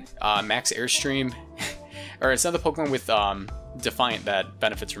Intimidate, Max Airstream, or it's another Pokemon with Defiant that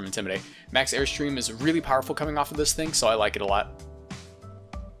benefits from Intimidate. Max Airstream is really powerful coming off of this thing, so I like it a lot.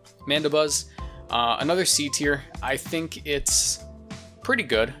 Mandibuzz, another C tier. I think it's pretty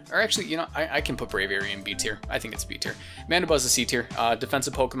good. Or actually, you know, I can put Braviary in B tier. I think it's B tier. Mandibuzz is C tier.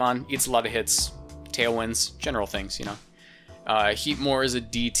 Defensive Pokemon, eats a lot of hits. Tailwinds, general things, you know. Heatmore is a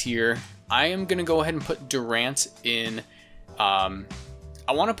D tier. I am going to go ahead and put Durant in...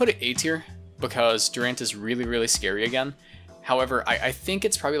 I want to put it A tier because Durant is really, really scary again. However, I think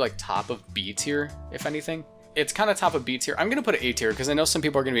it's probably like top of B tier, if anything. It's kind of top of B tier. I'm going to put it A tier because I know some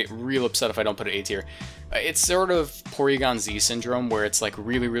people are going to be real upset if I don't put it A tier. It's sort of Porygon Z syndrome where it's like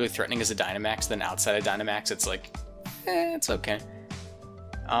really, really threatening as a Dynamax, then outside of Dynamax it's like, it's okay.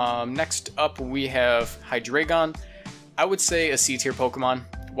 Next up we have Hydreigon. I would say a C tier Pokemon.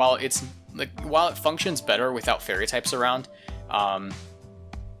 While it functions better without fairy types around,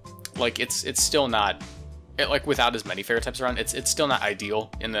 like it's still not, like without as many fairy types around, it's still not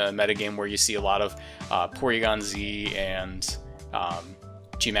ideal in the metagame where you see a lot of Porygon Z and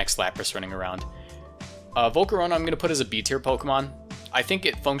Gmax Lapras running around. Volcarona I'm going to put as a B tier Pokemon. I think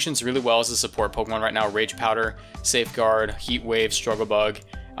it functions really well as a support Pokemon right now. Rage Powder, Safeguard, Heat Wave, Struggle Bug,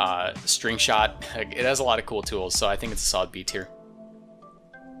 String Shot. It has a lot of cool tools, so I think it's a solid B tier.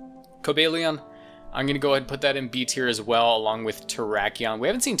 Cobalion, I'm going to go ahead and put that in B tier as well, along with Terrakion. We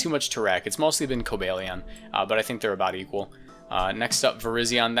haven't seen too much Terrak. It's mostly been Cobalion, but I think they're about equal. Next up,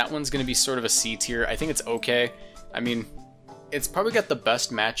 Virizion. That one's going to be sort of a C tier. I think it's okay. I mean, it's probably got the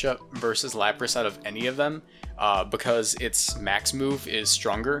best matchup versus Lapras out of any of them, because its max move is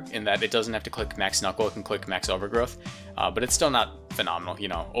stronger in that it doesn't have to click Max Knuckle, it can click Max Overgrowth, but it's still not phenomenal, you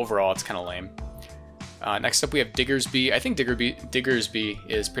know. Overall, it's kind of lame. Next up we have Diggersby. I think Diggersby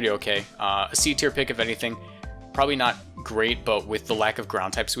is pretty okay. A C tier pick if anything. Probably not great, but with the lack of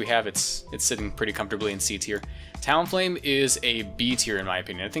ground types we have, it's sitting pretty comfortably in C tier. Talonflame is a B tier in my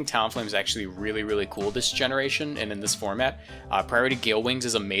opinion. I think Talonflame is actually really, really cool this generation and in this format. Priority Gale Wings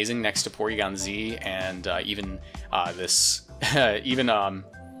is amazing next to Porygon Z and even this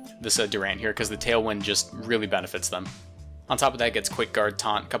Durant here, because the Tailwind just really benefits them. On top of that, it gets Quick Guard,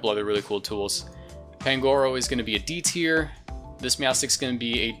 Taunt, a couple other really cool tools. Pangoro is going to be a D tier. This Meowstic's going to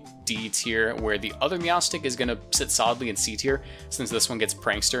be a D tier, where the other Meowstic is going to sit solidly in C tier, since this one gets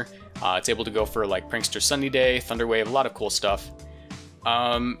Prankster. It's able to go for like Prankster Sunny Day, Thunder Wave, a lot of cool stuff.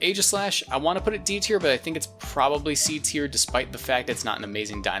 Aegislash, I want to put it D tier, but I think it's probably C tier, despite the fact it's not an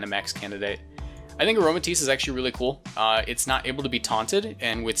amazing Dynamax candidate. I think Aromatisse is actually really cool. It's not able to be taunted,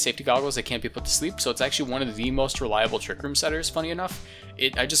 and with safety goggles it can't be put to sleep, so it's actually one of the most reliable Trick Room setters, funny enough.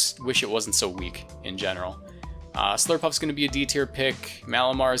 I just wish it wasn't so weak in general. Slurpuff's going to be a D tier pick,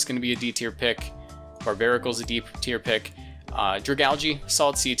 Malamar is going to be a D tier pick, Barbaricle's a D tier pick, Dragalge,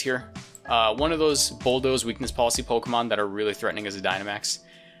 solid C tier. One of those Bulldoze weakness policy Pokemon that are really threatening as a Dynamax.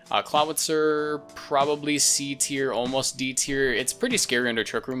 Clawitzer, probably C tier, almost D tier. It's pretty scary under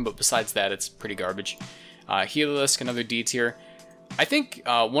Trick Room, but besides that, it's pretty garbage. Heliolisk, another D tier. I think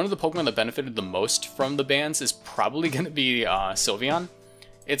one of the Pokemon that benefited the most from the bans is probably going to be Sylveon.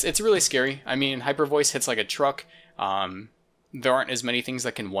 It's really scary. I mean, Hyper Voice hits like a truck. There aren't as many things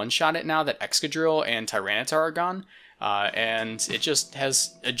that can one-shot it now that Excadrill and Tyranitar are gone. And it just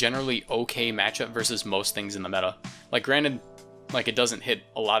has a generally okay matchup versus most things in the meta. Like, granted, like, it doesn't hit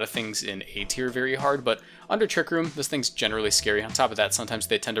a lot of things in A tier very hard, but under Trick Room, this thing's generally scary. On top of that, sometimes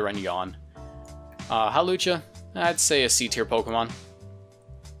they tend to run Yawn. Hawlucha, I'd say a C tier Pokemon.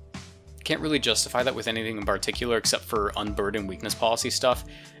 Can't really justify that with anything in particular except for unburdened weakness policy stuff,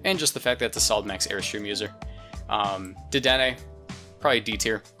 and just the fact that it's a solid max Airstream user. Dedenne, probably D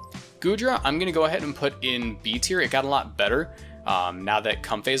tier. Goodra, I'm going to go ahead and put in B tier. It got a lot better now that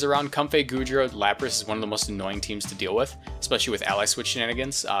Comfey's around. Comfey, Goodra, Lapras is one of the most annoying teams to deal with, especially with ally switch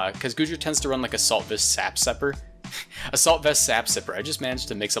shenanigans, because Goodra tends to run like Assault Vest Sap Sipper. Assault Vest Sap Sipper. I just managed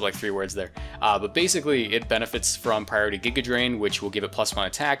to mix up like 3 words there. But basically, it benefits from Priority Giga Drain, which will give it +1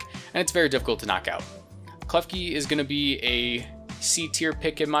 attack, and it's very difficult to knock out. Klefki is going to be a C tier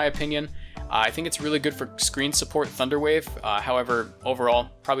pick in my opinion. I think it's really good for screen support Thunder Wave. However, overall,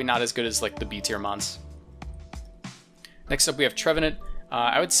 probably not as good as like the B tier mons. Next up, we have Trevenant.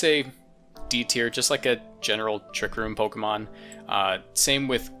 I would say D tier, just like a general Trick Room Pokemon. Same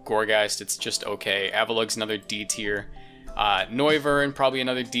with Gourgeist, it's just okay. Avalug's another D tier. Noivern, probably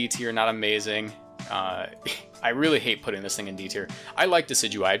another D tier, not amazing. I really hate putting this thing in D tier. I like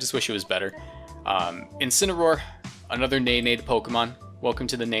Decidueye, I just wish it was better. Incineroar, another Nene Pokemon. Welcome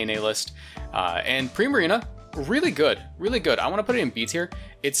to the Nene list. And Primarina, really good, really good. I want to put it in B tier.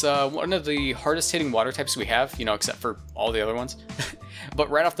 It's one of the hardest hitting water types we have, you know, except for all the other ones.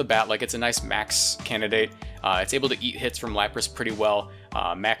 But right off the bat, like, it's a nice max candidate. It's able to eat hits from Lapras pretty well.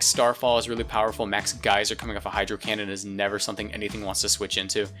 Max Starfall is really powerful. Max Geyser coming off a Hydro Cannon is never something anything wants to switch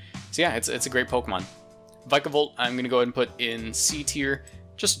into. So yeah, it's a great Pokemon. Vikavolt, I'm going to go ahead and put in C tier.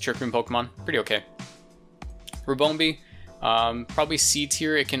 Just a Trick Room Pokemon. Pretty okay. Rabombi, Probably C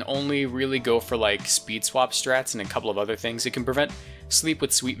tier. It can only really go for like speed swap strats and a couple of other things. It can prevent sleep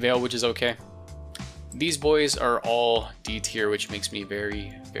with Sweet Veil, which is okay. These boys are all D tier, which makes me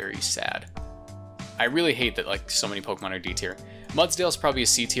very, very sad. I really hate that like so many Pokemon are D tier. Mudsdale's probably a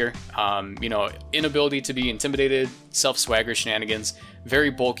C tier. You know, inability to be intimidated, self-swagger shenanigans, very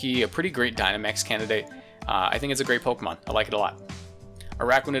bulky, a pretty great Dynamax candidate. I think it's a great Pokemon. I like it a lot.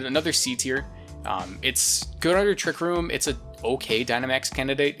 Araquanid, another C tier. It's good under Trick Room. It's a okay Dynamax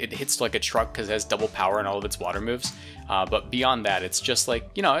candidate. It hits like a truck because it has double power and all of its water moves. But beyond that, it's just like,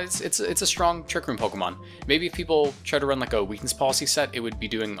 you know, it's a strong Trick Room Pokemon. Maybe if people try to run like a weakness policy set, it would be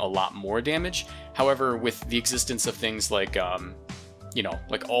doing a lot more damage. However, with the existence of things like, you know,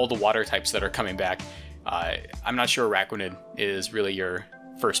 like all the water types that are coming back, I'm not sure Araquanid is really your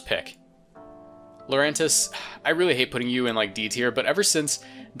first pick. Lurantis, I really hate putting you in like D tier, but ever since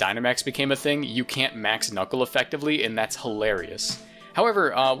Dynamax became a thing, you can't max Knuckle effectively, and that's hilarious.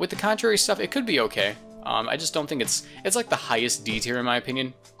 However, with the contrary stuff, it could be okay. I just don't think it's like the highest D tier in my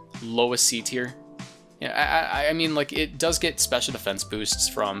opinion, lowest C tier. Yeah, I mean, like, it does get special defense boosts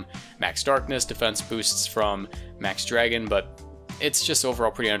from Max Darkness, defense boosts from Max Dragon, but it's just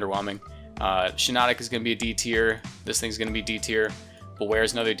overall pretty underwhelming. Shiinotic is going to be a D tier. This thing's going to be D tier.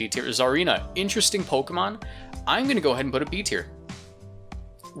 Beware's another D tier. Zarina, interesting Pokemon. I'm going to go ahead and put a B tier.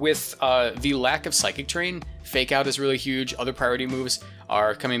 With the lack of Psychic Terrain, Fake Out is really huge. Other priority moves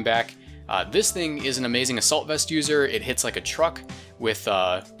are coming back. This thing is an amazing Assault Vest user. It hits like a truck with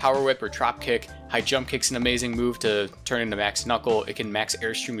Power Whip or Drop Kick. High Jump Kick's an amazing move to turn into Max Knuckle. It can Max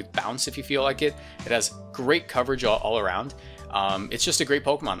Airstream with Bounce if you feel like it. It has great coverage all around. It's just a great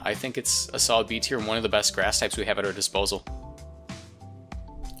Pokemon. I think it's a solid B tier and one of the best grass types we have at our disposal.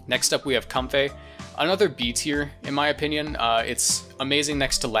 Next up we have Comfey. Another B tier, in my opinion. It's amazing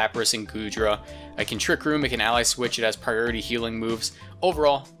next to Lapras and Goodra. It can Trick Room, it can Ally Switch, it has priority healing moves.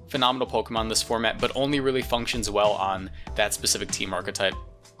 Overall, phenomenal Pokemon in this format, but only really functions well on that specific team archetype.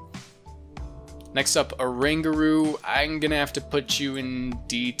 Next up, Oranguru. I'm gonna have to put you in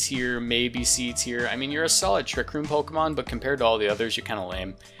D tier, maybe C tier. I mean, you're a solid Trick Room Pokemon, but compared to all the others, you're kind of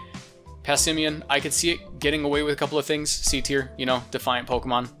lame. Passimian, I could see it getting away with a couple of things. C tier, you know, Defiant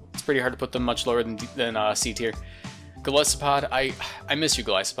Pokemon. It's pretty hard to put them much lower than C tier. Golisopod, I miss you,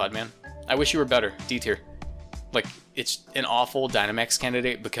 Golisopod, man. I wish you were better. D tier. Like, it's an awful Dynamax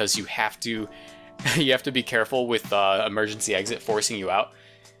candidate because you have to be careful with emergency exit forcing you out.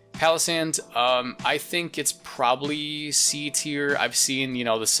 Palisand, I think it's probably C tier. I've seen, you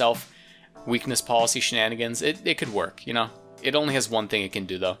know, the self weakness policy shenanigans. It could work, you know. It only has one thing it can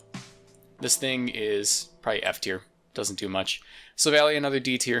do though. This thing is probably F tier. Doesn't do much. Silvally, another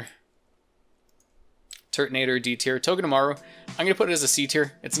D tier. Turtonator, D tier. Togedemaru, I'm going to put it as a C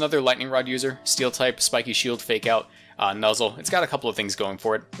tier. It's another Lightning Rod user. Steel type, Spiky Shield, Fake Out, Nuzzle. It's got a couple of things going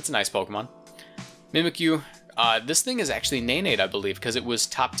for it. It's a nice Pokemon. Mimikyu, this thing is actually Naynade, I believe, because it was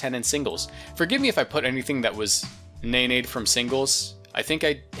top 10 in singles. Forgive me if I put anything that was Naynade from singles. I think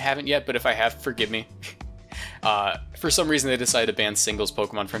I haven't yet, but if I have, forgive me. For some reason, they decided to ban singles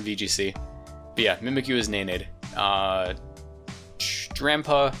Pokemon from VGC. But yeah, Mimikyu is Naynade.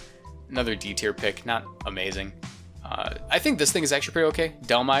 Drampa, another D tier pick, not amazing. I think this thing is actually pretty okay.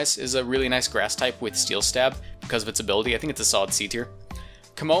 Dhelmise is a really nice grass type with Steel Stab because of its ability. I think it's a solid C tier.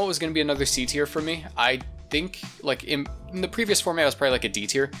 Komoa is going to be another C tier for me. I think, like, in the previous format, it was probably like a D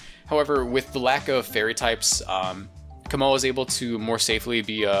tier. However, with the lack of fairy types, Komoa is able to more safely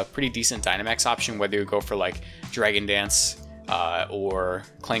be a pretty decent Dynamax option, whether you go for, like, Dragon Dance or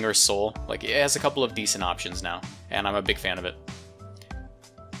Clanger's Soul. Like, it has a couple of decent options now, and I'm a big fan of it.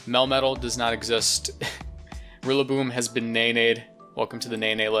 Melmetal does not exist. Rillaboom has been Naynade. Welcome to the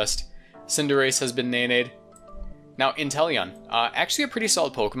Naynade list. Cinderace has been Naynade. Now, Inteleon. Actually a pretty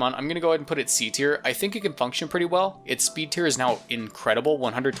solid Pokemon. I'm going to go ahead and put it C tier. I think it can function pretty well. Its speed tier is now incredible.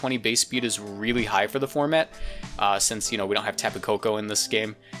 120 base speed is really high for the format. Since, you know, we don't have Tapu Koko in this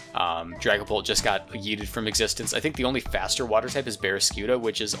game. Dragapult just got yeeted from existence. I think the only faster water type is Barraskewda,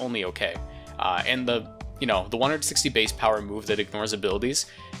 which is only okay. And the 160 base power move that ignores abilities,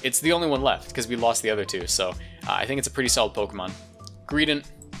 it's the only one left because we lost the other two. So I think it's a pretty solid Pokemon. Greedent,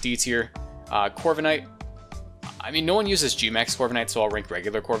 D tier. Corviknight. I mean, no one uses G-Max Corviknight, so I'll rank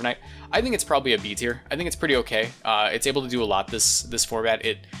regular Corviknight. I think it's probably a B tier. I think it's pretty okay. It's able to do a lot this format.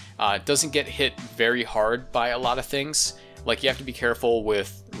 It doesn't get hit very hard by a lot of things. Like, you have to be careful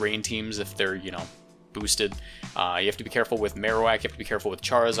with rain teams if they're, you know, boosted. You have to be careful with Marowak. You have to be careful with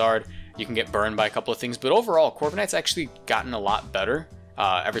Charizard. You can get burned by a couple of things. But overall, Corviknight's actually gotten a lot better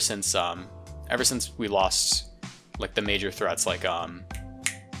ever since we lost, like, the major threats like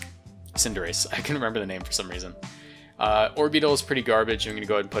Cinderace. I can remember the name for some reason. Orbeetle is pretty garbage. I'm going to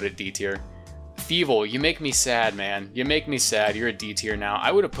go ahead and put it D tier. Thievul, you make me sad, man. You make me sad. You're a D tier now.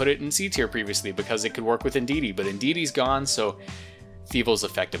 I would have put it in C tier previously because it could work with Indeedee, but Indeedee's gone, so Thievul's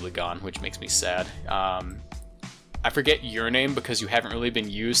effectively gone, which makes me sad. I forget your name because you haven't really been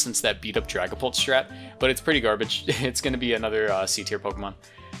used since that beat up Dragapult strat, but it's pretty garbage. It's going to be another C tier Pokemon,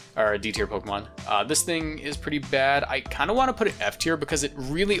 or a D tier Pokemon. This thing is pretty bad. I kind of want to put it F tier because it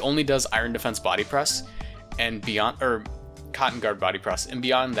really only does Iron Defense Body Press and beyond, or Cotton Guard Body Press, and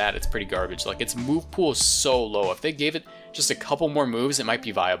beyond that it's pretty garbage. Like, its move pool is so low. If they gave it just a couple more moves it might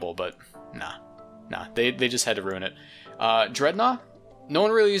be viable, but nah, they just had to ruin it. Dreadnought, no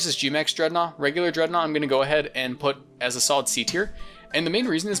one really uses Gmax Dreadnought. Regular Dreadnought I'm going to go ahead and put as a solid C tier, and the main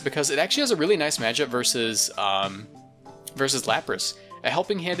reason is because it actually has a really nice matchup versus Lapras. A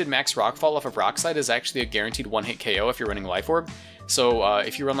Helping Handed Max Rockfall off of Rock Slide is actually a guaranteed one-hit KO if you're running Life Orb, so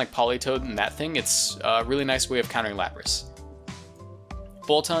if you run like Politoed and that thing, it's a really nice way of countering Lapras.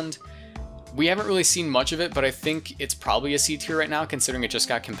 Boltund, we haven't really seen much of it, but I think it's probably a C tier right now considering it just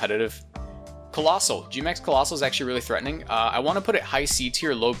got competitive. Colossal, Gmax Colossal is actually really threatening. I want to put it high C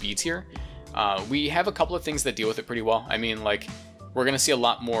tier, low B tier. We have a couple of things that deal with it pretty well. I mean, like, we're going to see a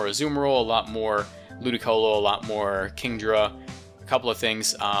lot more Azumarill, a lot more Ludicolo, a lot more Kingdra, a couple of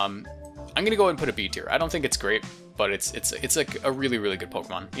things. I'm going to go ahead and put a B tier. I don't think it's great, but it's like a really, really good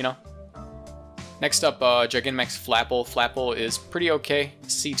Pokemon, you know? Next up, Gigantamax Flapple. Flapple is pretty okay,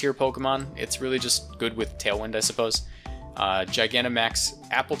 C tier Pokemon. It's really just good with Tailwind, I suppose. Gigantamax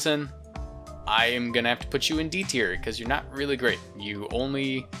Appleton, I am gonna have to put you in D tier because you're not really great.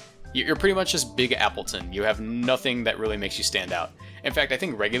 You're pretty much just big Appleton. You have nothing that really makes you stand out. In fact, I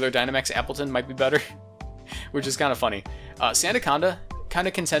think regular Dynamax Appleton might be better, which is kind of funny. Sandaconda, kind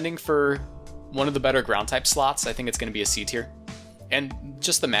of contending for one of the better ground type slots. I think it's gonna be a C tier. And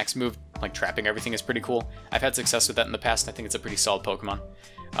just the max move, like trapping everything, is pretty cool. I've had success with that in the past. I think it's a pretty solid Pokemon.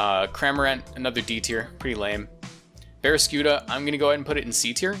 Cramorant, another D tier, pretty lame. Barraskewda, I'm going to go ahead and put it in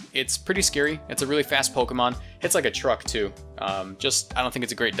C tier. It's pretty scary. It's a really fast Pokemon. Hits like a truck too. I don't think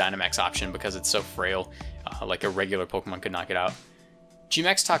it's a great Dynamax option because it's so frail. Like a regular Pokemon could knock it out.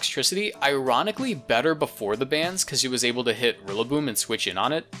 Gmax Toxtricity, ironically better before the bans because he was able to hit Rillaboom and switch in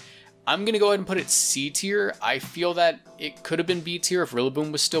on it. I'm going to go ahead and put it C tier. I feel that it could have been B tier if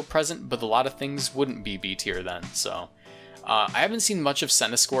Rillaboom was still present, but a lot of things wouldn't be B tier then. So I haven't seen much of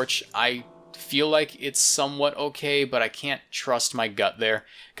Centiskorch. I feel like it's somewhat okay, but I can't trust my gut there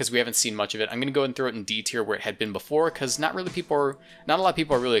because we haven't seen much of it. I'm going to go ahead and throw it in D tier where it had been before because not a lot of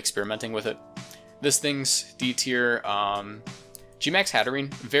people are really experimenting with it. This thing's D tier. Gmax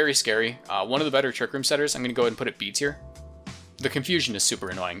Hatterene, very scary. One of the better Trick Room setters. I'm going to go ahead and put it B tier. The confusion is super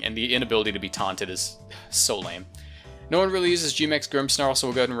annoying, and the inability to be taunted is so lame. No one really uses Gmax Grimmsnarl, so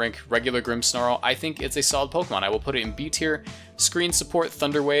we'll go ahead and rank regular Grimmsnarl. I think it's a solid Pokemon. I will put it in B tier. Screen support,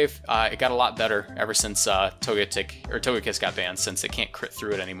 Thunder Wave. It got a lot better ever since Togekiss got banned, since it can't crit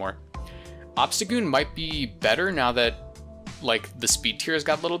through it anymore. Obstagoon might be better now that like the speed tiers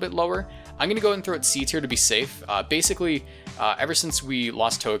got a little bit lower. I'm gonna go ahead and throw it C tier to be safe. Basically, ever since we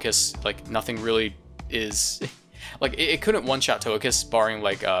lost Togekiss, like nothing really is. Like, it couldn't one-shot Togekiss, barring,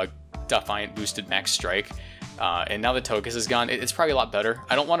 like, Defiant boosted Max Strike. And now that Togekiss is gone, it's probably a lot better.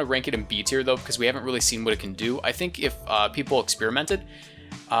 I don't want to rank it in B tier, though, because we haven't really seen what it can do. I think if people experimented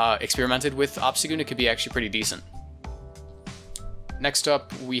with Obstagoon, it could be actually pretty decent. Next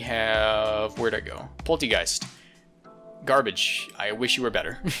up, we have... Where'd I go? Poltegeist. Garbage. I wish you were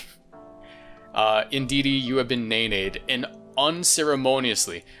better. Indeedee, you have been nay-nayed. And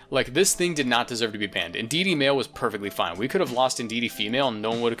unceremoniously. Like, this thing did not deserve to be banned. Indeedee male was perfectly fine. We could have lost Indeedee female and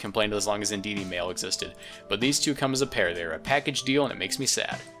no one would have complained as long as Indeedee male existed. But these two come as a pair. They're a package deal and it makes me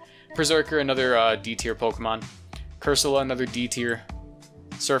sad. Berserker, another D tier Pokemon. Cursula, another D tier.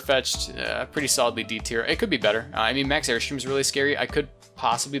 Surfetched, pretty solidly D tier. It could be better. I mean, Max Airstream is really scary. I could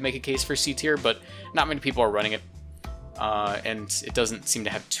possibly make a case for C tier, but not many people are running it. And it doesn't seem to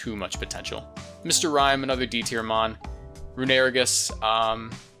have too much potential. Mr. Rhyme, another D tier Mon. Runerigus,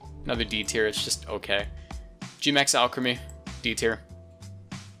 another D tier, it's just okay. Gmax Alchemy, D tier.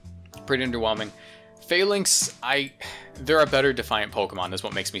 Pretty underwhelming. Phalanx, there are better Defiant Pokemon, is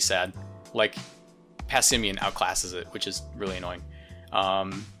what makes me sad. Like, Passimian outclasses it, which is really annoying.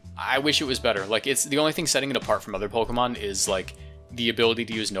 I wish it was better. Like, it's the only thing setting it apart from other Pokemon is, like, the ability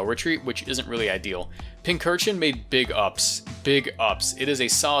to use No Retreat, which isn't really ideal. Pincurchin made big ups. Big ups. It is a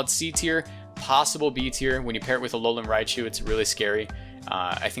solid C tier. Possible B tier. When you pair it with a Alolan Raichu, it's really scary.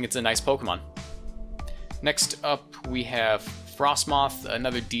 I think it's a nice Pokemon. Next up, we have Frostmoth,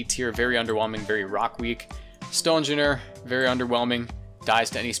 another D tier, very underwhelming, very rock weak. Stonjourner, very underwhelming, dies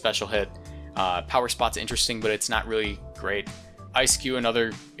to any special hit. Power Spot's interesting, but it's not really great. Ice Cube,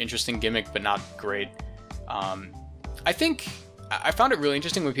 another interesting gimmick, but not great. I think I found it really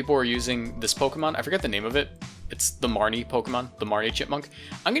interesting when people were using this Pokemon. I forget the name of it. It's the Marnie Pokemon, the Marnie Chipmunk.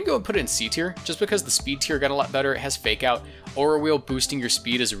 I'm going to go and put it in C tier, just because the speed tier got a lot better. It has Fake Out. Aura Wheel boosting your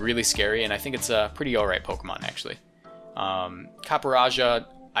speed is really scary, and I think it's a pretty alright Pokemon, actually. Caparaja,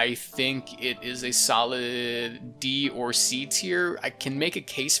 I think it is a solid D or C tier. I can make a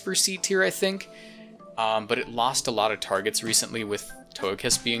case for C tier, I think, but it lost a lot of targets recently with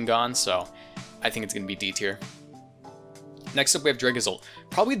Togekiss being gone, so I think it's going to be D tier. Next up, we have Dragozolt.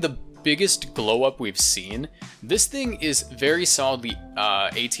 Probably the biggest glow up we've seen. This thing is very solidly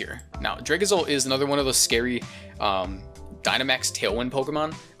A tier. Now, Dragozolt is another one of those scary Dynamax Tailwind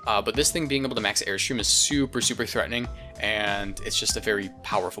Pokemon, but this thing being able to max Airstream is super threatening, and it's just a very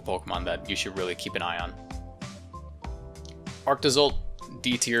powerful Pokemon that you should really keep an eye on. Arctozolt,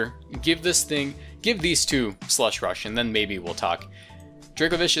 D tier. Give these two Slush Rush, and then maybe we'll talk.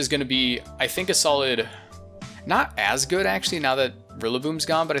 Dracovish is going to be, I think, a solid, not as good actually now that Rillaboom's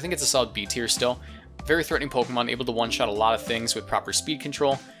gone, but I think it's a solid B tier still. Very threatening Pokemon, able to one-shot a lot of things with proper speed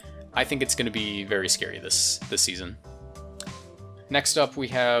control. I think it's going to be very scary this season. Next up, we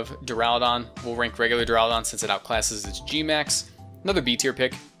have Duraludon. We'll rank regular Duraludon since it outclasses its G-Max. Another B tier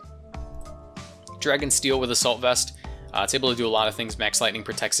pick. Dragon Steel with Assault Vest. It's able to do a lot of things. Max Lightning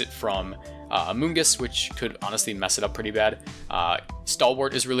protects it from Amoonguss, which could honestly mess it up pretty bad.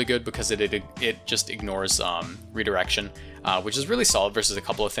 Stalwart is really good because it just ignores redirection, which is really solid versus a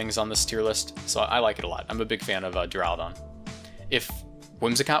couple of things on this tier list. So I like it a lot. I'm a big fan of Duraludon. If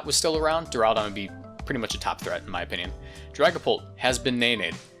Whimsicott was still around, Duraludon would be pretty much a top threat in my opinion. Dragapult has been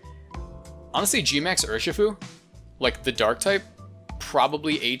nay-nayed. Honestly, G-Max Urshifu, like the Dark type,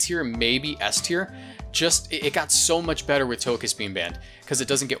 probably A tier, maybe S tier. Just, it got so much better with Togekiss being banned, because it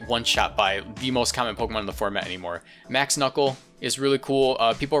doesn't get one-shot by the most common Pokemon in the format anymore. Max Knuckle is really cool.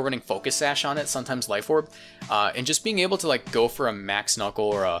 People are running Focus Sash on it, sometimes Life Orb, and just being able to like go for a Max Knuckle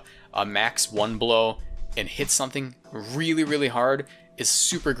or a Max One Blow and hit something really hard is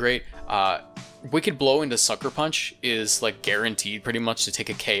super great. Wicked Blow into Sucker Punch is like guaranteed pretty much to take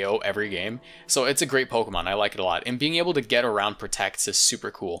a KO every game, so it's a great Pokemon. I like it a lot, and being able to get around Protects is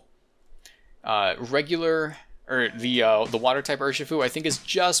super cool. The water type Urshifu I think is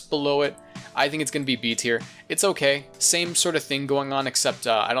just below it. I think it's going to be B tier. It's okay, same sort of thing going on, except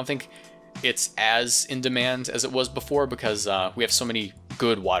I don't think it's as in demand as it was before because we have so many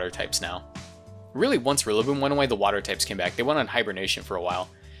good water types now. Really, once Rillaboom went away, the water types came back. They went on hibernation for a while.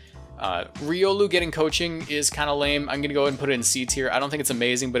 Riolu getting coaching is kind of lame. I'm going to go ahead and put it in C tier. I don't think it's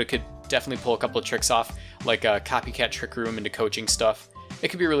amazing, but it could definitely pull a couple of tricks off, like Copycat Trick Room into coaching stuff. It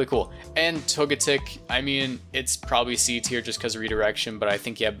could be really cool. And Togetic, I mean, it's probably C tier just because of redirection, but I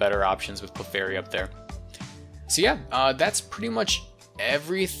think you have better options with Clefairy up there. So yeah, that's pretty much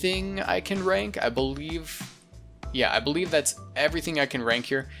everything I can rank. I believe that's everything I can rank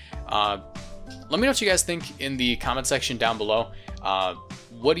here. Let me know what you guys think in the comment section down below.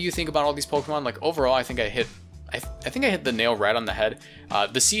 What do you think about all these Pokemon? Like overall, I think I hit the nail right on the head.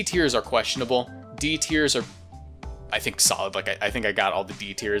 The C tiers are questionable. D tiers are, I think, solid. Like I think I got all the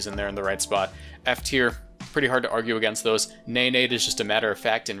D tiers in there in the right spot. F tier, pretty hard to argue against those. Nay-nayed is just a matter of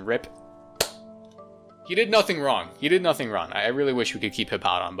fact, and Rip, he did nothing wrong. He did nothing wrong. I really wish we could keep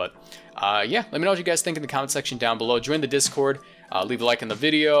Hippowdon, but yeah, let me know what you guys think in the comment section down below. Join the Discord, leave a like on the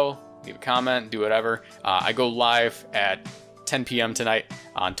video, leave a comment, do whatever. I go live at 10 p.m. tonight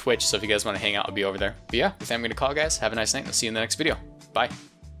on Twitch, so if you guys want to hang out, I'll be over there. But yeah, with that, I'm going to call, guys. Have a nice night, and I'll see you in the next video. Bye.